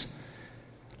things,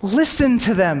 listen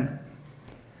to them.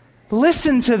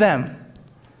 Listen to them.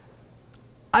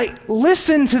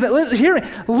 Listen to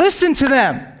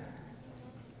them.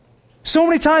 So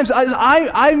many times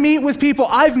I meet with people.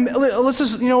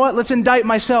 Let's indict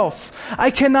myself. I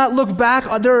cannot look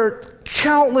back. There are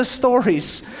countless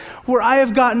stories where I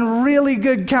have gotten really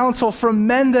good counsel from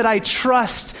men that I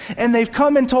trust, and they've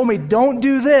come and told me, don't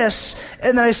do this,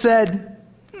 and then I said,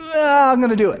 I'm going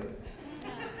to do it.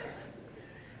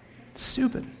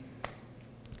 Stupid.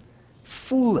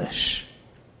 Foolish.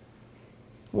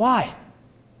 Why?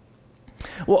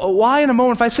 Well, why in a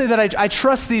moment, if I say that I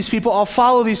trust these people, I'll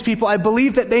follow these people, I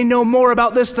believe that they know more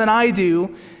about this than I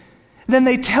do, then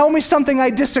they tell me something I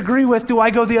disagree with, do I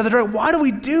go the other direction? Why do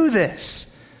we do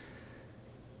this?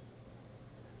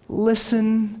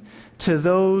 Listen to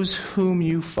those whom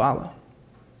you follow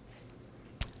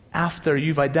after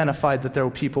you've identified that there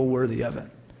are people worthy of it.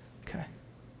 Okay?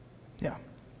 Yeah.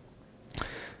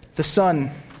 The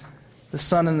son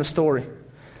in the story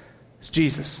is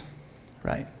Jesus,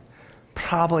 right?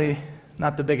 Probably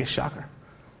not the biggest shocker.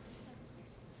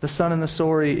 The son in the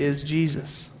story is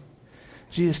Jesus.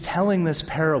 Jesus telling this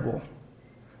parable,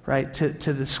 right, to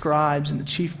the scribes and the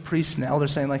chief priests and the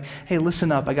elders, saying like, hey,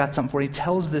 listen up, I got something for you. He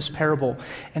tells this parable,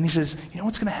 and he says, you know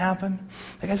what's going to happen?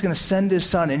 That guy's going to send his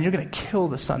son, and you're going to kill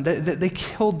the son. They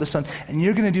killed the son, and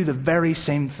you're going to do the very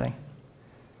same thing.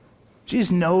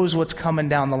 Jesus knows what's coming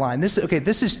down the line. This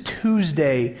is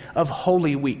Tuesday of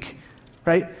Holy Week.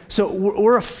 Right? So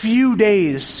we're a few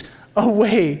days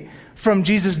away from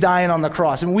Jesus dying on the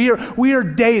cross. And we are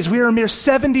days, we are a mere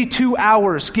 72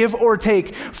 hours, give or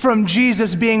take, from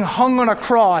Jesus being hung on a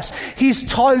cross. He's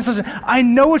taught us, listen, I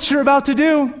know what you're about to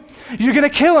do. You're going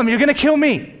to kill him. You're going to kill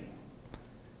me.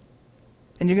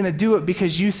 And you're going to do it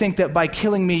because you think that by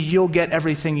killing me, you'll get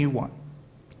everything you want.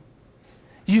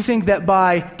 You think that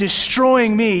by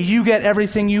destroying me, you get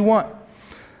everything you want.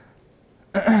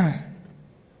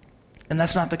 And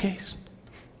that's not the case.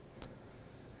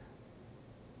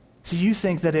 Do you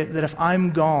think that if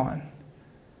I'm gone,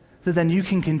 that then you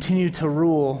can continue to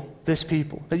rule this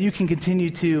people, that you can continue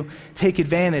to take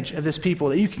advantage of this people,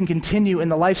 that you can continue in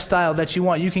the lifestyle that you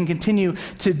want, you can continue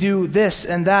to do this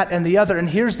and that and the other? And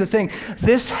here's the thing,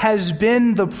 this has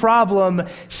been the problem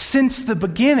since the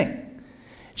beginning.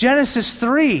 Genesis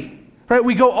 3, right?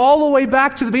 We go all the way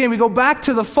back to the beginning, we go back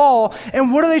to the fall,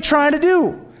 and what are they trying to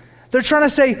do? They're trying to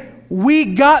say,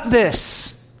 we got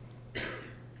this.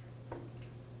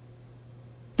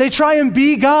 They try and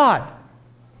be God,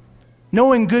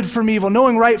 knowing good from evil,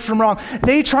 knowing right from wrong.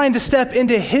 They trying to step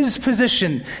into his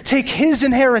position, take his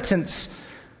inheritance.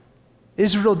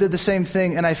 Israel did the same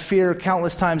thing, and I fear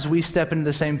countless times we step into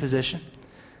the same position.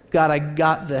 God, I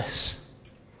got this.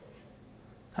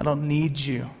 I don't need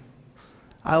you.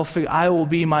 I will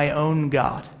be my own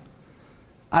God.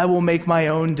 I will make my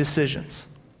own decisions.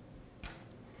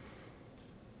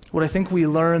 What I think we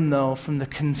learn, though, from the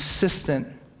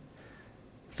consistent,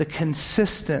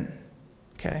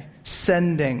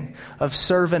 sending of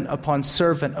servant upon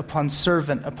servant upon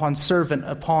servant upon servant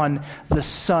upon the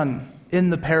Son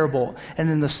in the parable and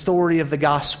in the story of the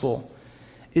gospel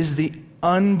is the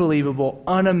unbelievable,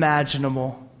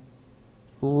 unimaginable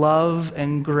love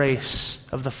and grace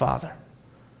of the Father.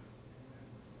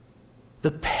 The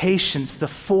patience, the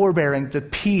forbearing, the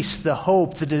peace, the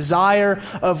hope, the desire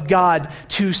of God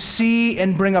to see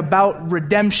and bring about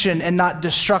redemption and not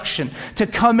destruction. To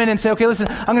come in and say, okay, listen,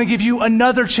 I'm going to give you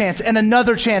another chance and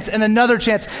another chance and another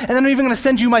chance. And then I'm even going to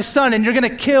send you my son and you're going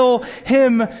to kill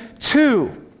him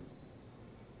too.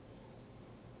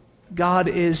 God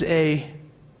is a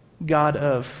God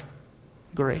of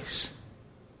grace.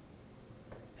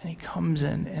 And he comes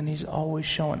in and he's always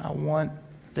showing, I want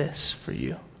this for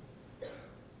you.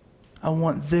 I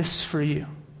want this for you.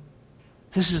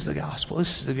 This is the gospel.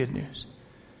 This is the good news.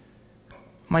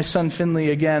 My son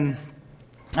Finley, again,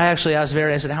 I actually asked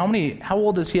Vera, I said, how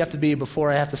old does he have to be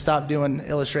before I have to stop doing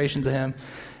illustrations of him?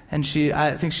 And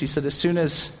I think she said, as soon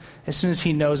as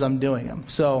he knows I'm doing them.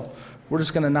 So we're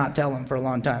just going to not tell him for a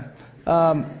long time.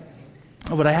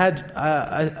 But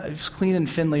I was cleaning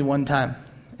Finley one time,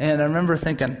 and I remember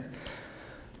thinking,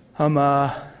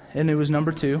 and it was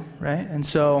number 2, right? And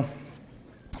so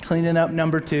cleaning up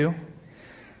number 2,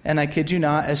 and I kid you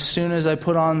not, as soon as I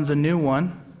put on the new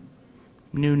one,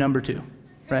 new number 2,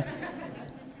 right?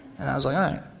 And I was like, all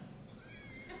right,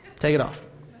 take it off.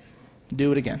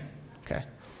 Do it again, okay?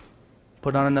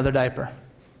 Put on another diaper.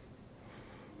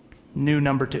 New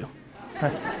number 2,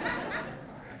 right?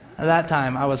 At that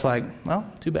time, I was like, well,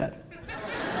 too bad.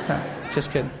 No,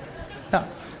 just kidding. No.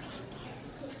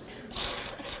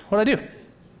 What'd I do?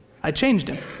 I changed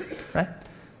him, right?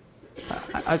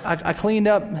 I cleaned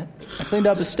up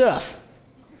his stuff.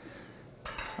 I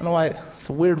don't know why, it's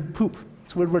a weird poop.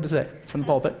 It's a weird word to say from the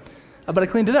pulpit. But I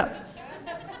cleaned it up.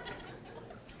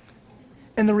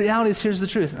 And the reality is, here's the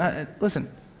truth.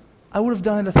 Listen, I would have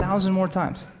done it 1,000 more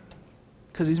times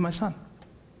because he's my son.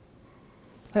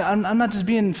 I'm not just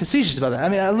being facetious about that. I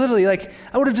mean, I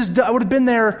would have been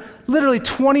there literally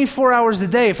 24 hours a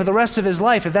day for the rest of his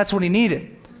life if that's what he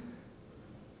needed.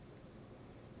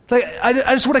 Like,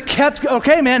 I just would have kept,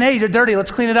 okay, man, hey, you're dirty. Let's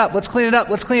clean it up. Let's clean it up.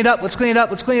 Let's clean it up. Let's clean it up.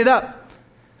 Let's clean it up.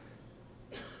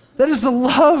 That is the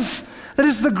love. That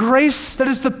is the grace. That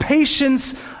is the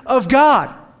patience of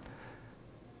God.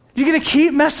 You're going to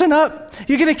keep messing up.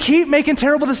 You're going to keep making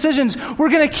terrible decisions. We're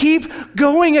going to keep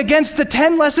going against the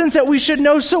 10 lessons that we should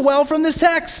know so well from this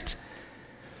text.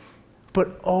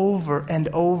 But over and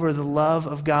over, the love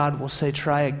of God will say,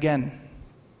 try again.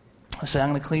 I'll say, I'm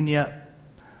going to clean you up.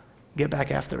 Get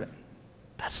back after it.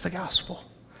 That's the gospel.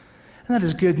 And that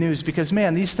is good news because,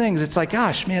 man, these things, it's like,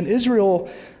 gosh, man,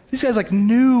 Israel, these guys like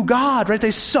knew God, right?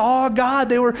 They saw God.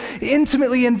 They were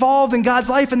intimately involved in God's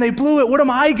life and they blew it. What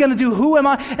am I going to do? Who am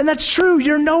I? And that's true.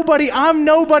 You're nobody. I'm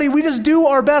nobody. We just do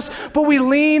our best, but we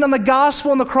lean on the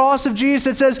gospel and the cross of Jesus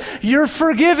that says, you're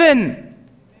forgiven.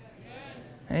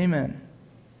 Amen.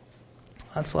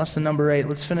 That's lesson number 8.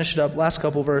 Let's finish it up. Last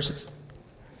couple verses.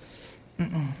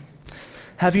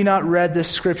 Have you not read this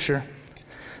scripture?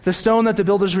 The stone that the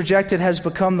builders rejected has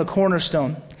become the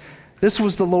cornerstone. This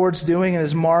was the Lord's doing and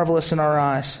is marvelous in our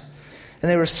eyes. And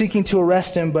they were seeking to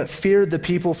arrest him, but feared the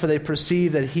people, for they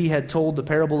perceived that he had told the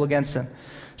parable against them.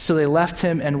 So they left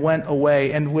him and went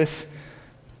away. And with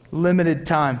limited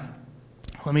time,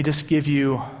 let me just give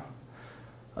you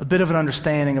a bit of an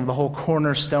understanding of the whole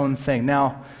cornerstone thing.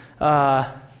 Now,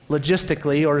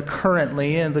 logistically or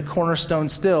currently, and the cornerstone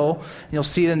still. You'll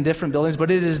see it in different buildings, but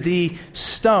it is the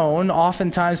stone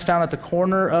oftentimes found at the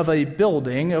corner of a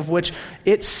building of which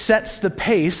it sets the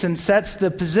pace and sets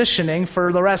the positioning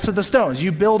for the rest of the stones.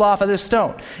 You build off of this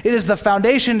stone. It is the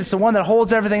foundation. It's the one that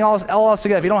holds everything else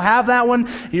together. If you don't have that one,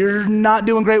 you're not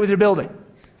doing great with your building.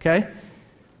 Okay?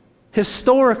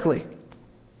 Historically,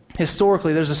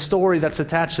 there's a story that's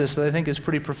attached to this that I think is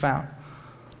pretty profound.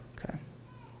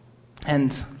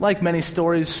 And like many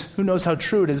stories, who knows how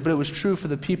true it is, but it was true for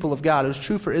the people of God. It was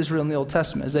true for Israel in the Old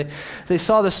Testament. As they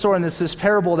saw this story, and this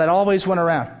parable that always went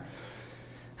around.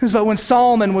 It was about when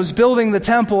Solomon was building the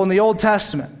temple in the Old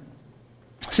Testament.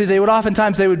 See, they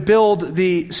would build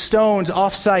the stones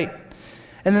off-site.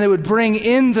 And then they would bring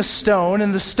in the stone,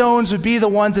 and the stones would be the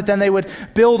ones that then they would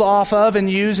build off of and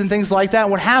use and things like that.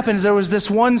 And what happened is there was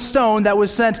this one stone that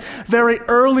was sent very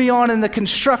early on in the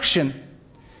construction.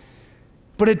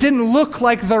 But it didn't look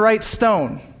like the right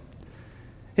stone.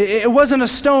 It wasn't a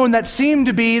stone that seemed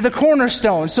to be the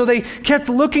cornerstone. So they kept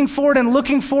looking for it and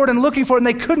looking for it and looking for it, and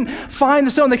they couldn't find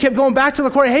the stone. They kept going back to the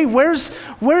corner. Hey, where's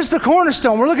the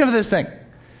cornerstone? We're looking for this thing.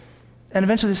 And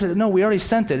eventually they said, no, we already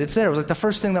sent it. It's there. It was like the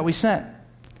first thing that we sent.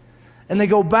 And they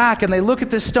go back and they look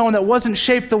at this stone that wasn't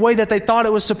shaped the way that they thought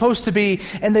it was supposed to be,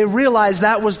 and they realize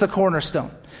that was the cornerstone.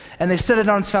 And they set it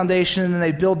on its foundation, and then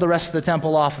they build the rest of the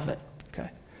temple off of it.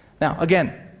 Now,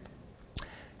 again,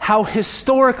 how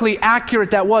historically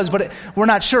accurate that was, but we're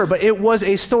not sure. But it was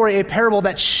a story, a parable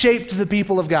that shaped the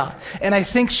people of God, and I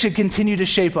think should continue to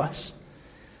shape us.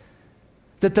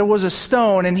 That there was a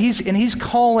stone, and he's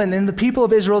calling, and the people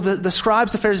of Israel, the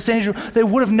scribes, the Pharisees, they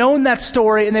would have known that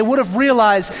story, and they would have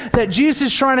realized that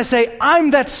Jesus is trying to say, I'm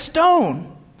that stone.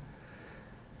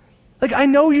 Like, I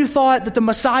know you thought that the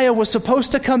Messiah was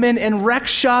supposed to come in and wreck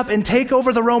shop and take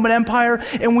over the Roman Empire,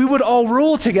 and we would all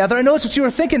rule together. I know that's what you were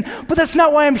thinking, but that's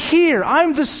not why I'm here.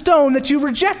 I'm the stone that you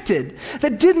rejected,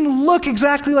 that didn't look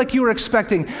exactly like you were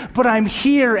expecting, but I'm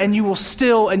here, and you will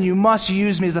still, and you must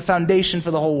use me as the foundation for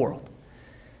the whole world.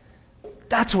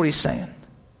 That's what he's saying.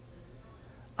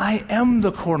 I am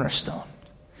the cornerstone.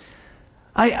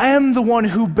 I am the one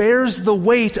who bears the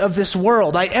weight of this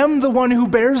world. I am the one who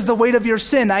bears the weight of your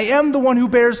sin. I am the one who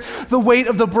bears the weight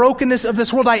of the brokenness of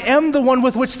this world. I am the one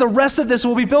with which the rest of this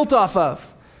will be built off of.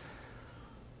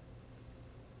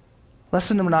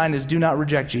 Lesson number 9 is do not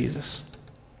reject Jesus.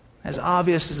 As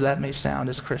obvious as that may sound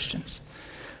as Christians,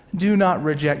 do not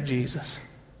reject Jesus.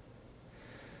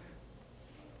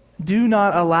 Do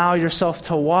not allow yourself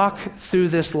to walk through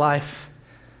this life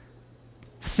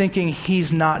thinking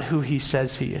he's not who he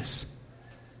says he is.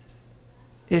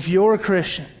 If you're a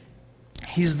Christian,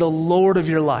 he's the Lord of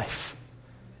your life.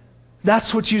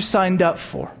 That's what you signed up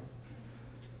for.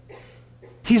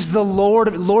 He's the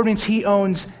Lord. Lord means he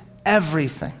owns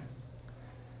everything.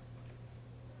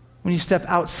 When you step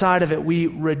outside of it, we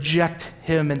reject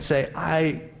him and say,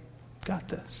 I got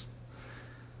this.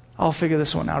 I'll figure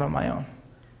this one out on my own.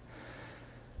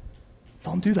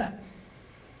 Don't do that.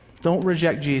 Don't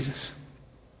reject Jesus.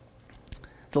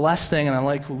 The last thing, and I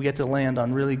like we get to land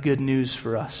on really good news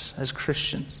for us as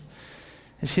Christians,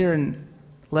 is here in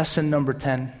lesson number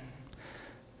 10,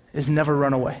 is never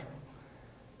run away.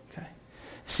 Okay.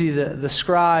 See, the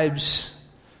scribes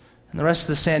and the rest of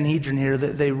the Sanhedrin here,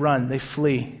 they run, they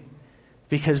flee,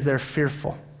 because they're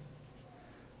fearful.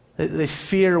 They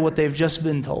fear what they've just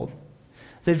been told.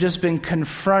 They've just been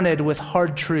confronted with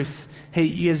hard truth. Hey,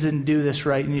 you guys didn't do this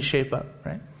right, and you shape up,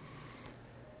 right?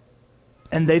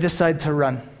 And they decide to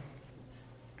run.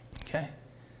 Okay?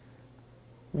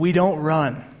 We don't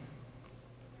run.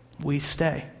 We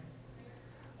stay.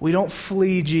 We don't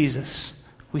flee Jesus.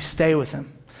 We stay with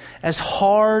him. As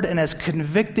hard and as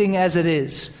convicting as it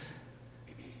is,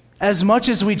 as much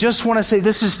as we just want to say,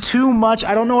 this is too much,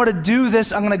 I don't know how to do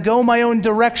this, I'm going to go my own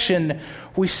direction,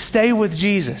 we stay with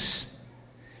Jesus.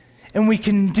 And we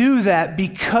can do that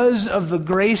because of the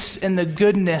grace and the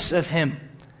goodness of him.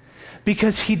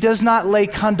 Because he does not lay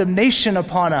condemnation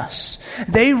upon us.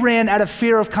 They ran out of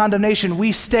fear of condemnation.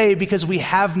 We stay because we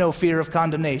have no fear of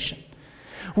condemnation.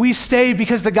 We stay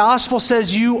because the gospel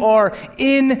says you are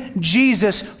in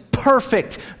Jesus,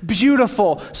 perfect,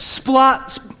 beautiful,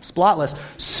 spotless,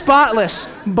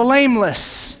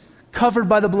 blameless, covered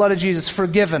by the blood of Jesus,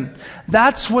 forgiven.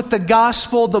 That's what the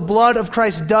gospel, the blood of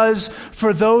Christ, does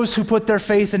for those who put their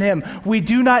faith in him. We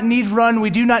do not need run, we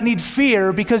do not need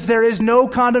fear, because there is no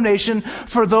condemnation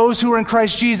for those who are in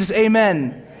Christ Jesus.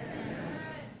 Amen.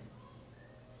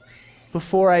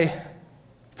 Before I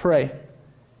pray,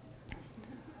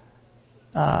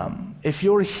 if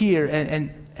you're here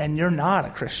and you're not a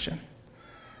Christian,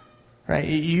 right?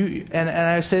 And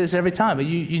I say this every time, but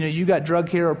you got drug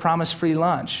here or promise-free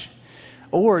lunch.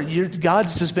 Or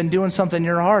God's just been doing something in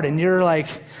your heart, and you're like,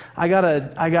 I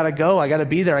gotta go, I gotta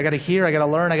be there, I gotta hear, I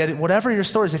gotta learn, whatever your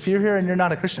story is. If you're here and you're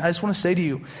not a Christian, I just want to say to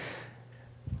you,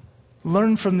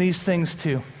 learn from these things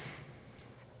too.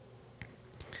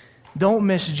 Don't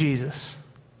miss Jesus.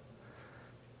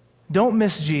 Don't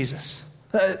miss Jesus.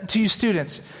 To you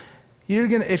students,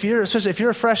 especially if you're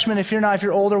a freshman, if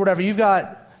you're older, whatever, you've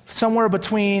got somewhere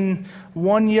between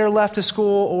 1 year left of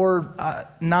school or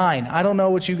 9. I don't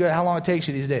know how long it takes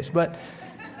you these days, but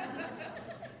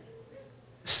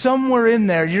somewhere in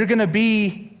there, you're going to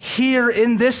be here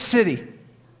in this city.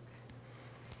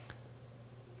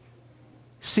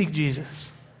 Seek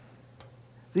Jesus.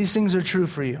 These things are true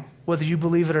for you, whether you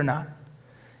believe it or not.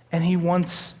 And he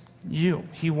wants you.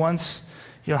 He wants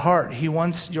your heart. He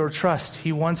wants your trust.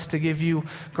 He wants to give you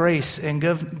grace and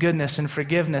goodness and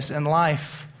forgiveness and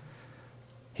life.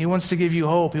 He wants to give you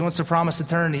hope. He wants to promise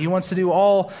eternity. He wants to do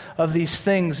all of these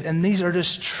things, and these are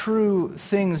just true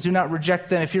things. Do not reject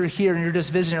them. If you're here and you're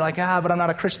just visiting, you're like, but I'm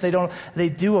not a Christian. They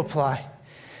do apply.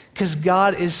 Because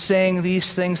God is saying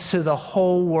these things to the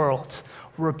whole world.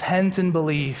 Repent and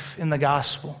believe in the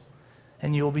gospel,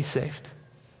 and you will be saved.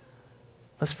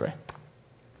 Let's pray.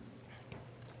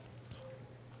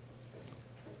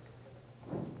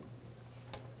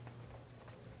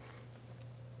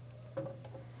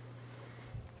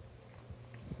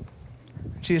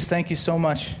 Jesus, thank you so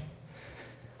much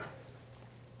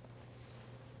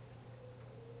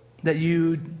that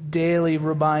you daily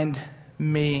remind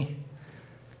me,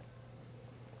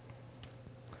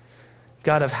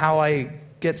 God, of how I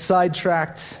get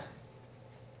sidetracked,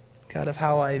 God, of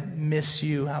how I miss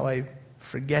you, how I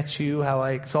forget you, how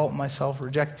I exalt myself,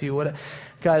 reject you.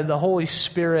 God, the Holy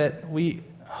Spirit,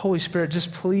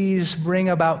 just please bring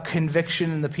about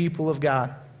conviction in the people of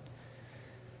God.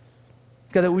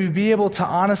 God, that we would be able to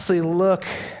honestly look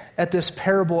at this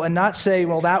parable and not say,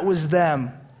 well, that was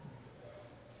them.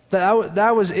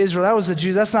 That was Israel. That was the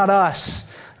Jews. That's not us.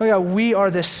 God, we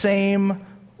are the same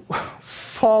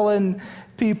fallen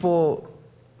people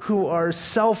who are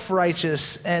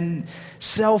self-righteous and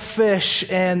selfish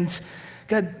and,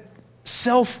 God,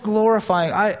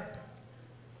 self-glorifying.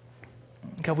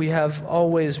 God, we have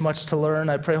always much to learn.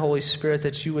 I pray, Holy Spirit,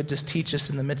 that you would just teach us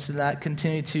in the midst of that.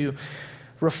 Continue to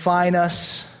refine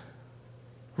us,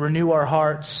 renew our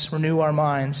hearts, renew our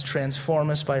minds, transform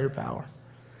us by your power.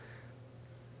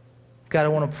 God, I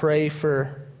want to pray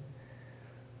first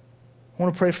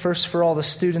for all the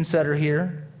students that are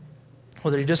here,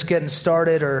 whether you're just getting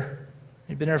started or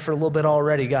you've been here for a little bit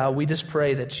already. God, we just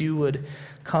pray that you would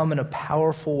come in a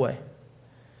powerful way,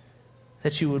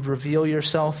 that you would reveal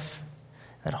yourself,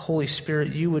 that Holy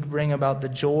Spirit, you would bring about the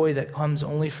joy that comes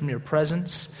only from your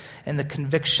presence and the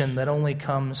conviction that only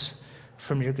comes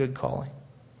from your good calling.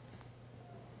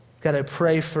 God, I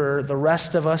pray for the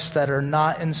rest of us that are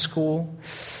not in school,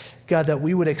 God, that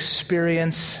we would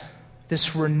experience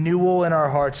this renewal in our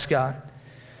hearts, God,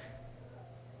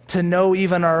 to know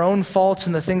even our own faults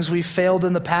and the things we failed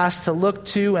in the past, to look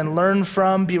to and learn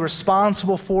from, be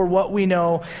responsible for what we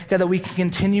know, God, that we can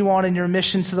continue on in your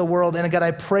mission to the world. And God,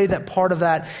 I pray that part of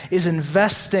that is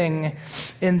investing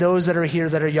in those that are here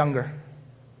that are younger.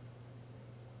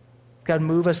 God,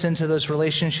 move us into those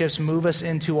relationships, move us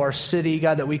into our city,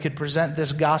 God, that we could present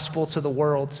this gospel to the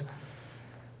world.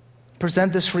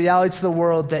 Present this reality to the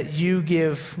world that you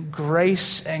give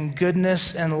grace and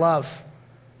goodness and love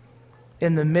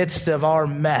in the midst of our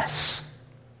mess.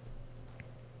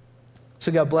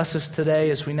 So God, bless us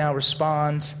today as we now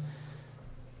respond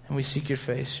and we seek your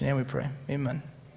face. In your name we pray. Amen.